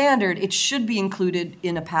in the standard, it should be included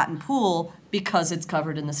in a patent pool because it's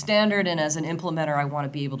covered in the standard, and as an implementer, I want to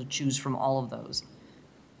be able to choose from all of those.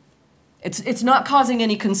 It's not causing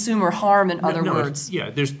any consumer harm, in other words.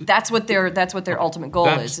 Yeah, that's what their ultimate goal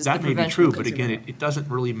is the that may be prevention true, of but consumer again, it doesn't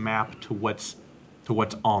really map to what's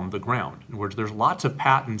on the ground. In other words, there's lots of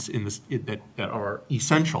patents that are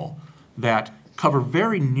essential that cover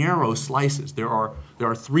very narrow slices. There are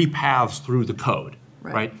 3 paths through the code,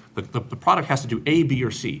 right? The product has to do A, B,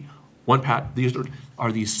 or C. One path.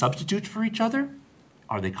 Are these substitutes for each other?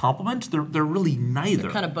 Are they complements? They're really neither.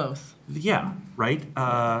 They're kind of both. Yeah, right.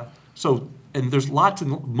 And there's lots,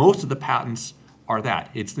 and most of the patents are that.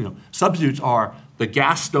 It's, substitutes are the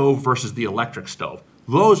gas stove versus the electric stove.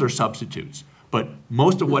 Those are substitutes. But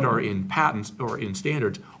most of what are in patents or in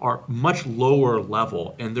standards are much lower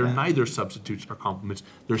level, and they're neither substitutes or complements.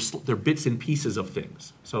 They're bits and pieces of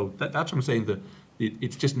things. So that's what I'm saying.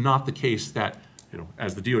 It's just not the case that,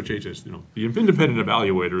 as the DOJ says, the independent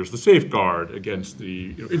evaluator is the safeguard against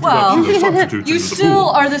the introduction of substitutes. You into the still pool.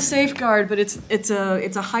 are the safeguard, but it's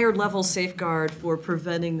a higher level safeguard for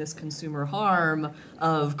preventing this consumer harm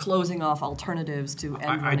of closing off alternatives to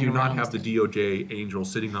end I do not around. have the DOJ angel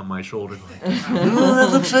sitting on my shoulder going, oh, that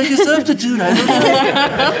looks like a substitute. I don't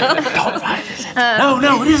know. Don't find it.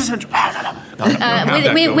 No, it is essential.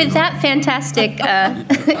 No. With that fantastic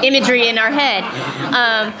imagery in our head,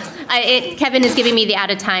 Kevin is giving me the out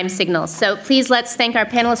of time signal. So please let's thank our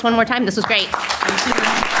panelists one more time. This was great.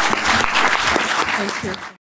 Thank you.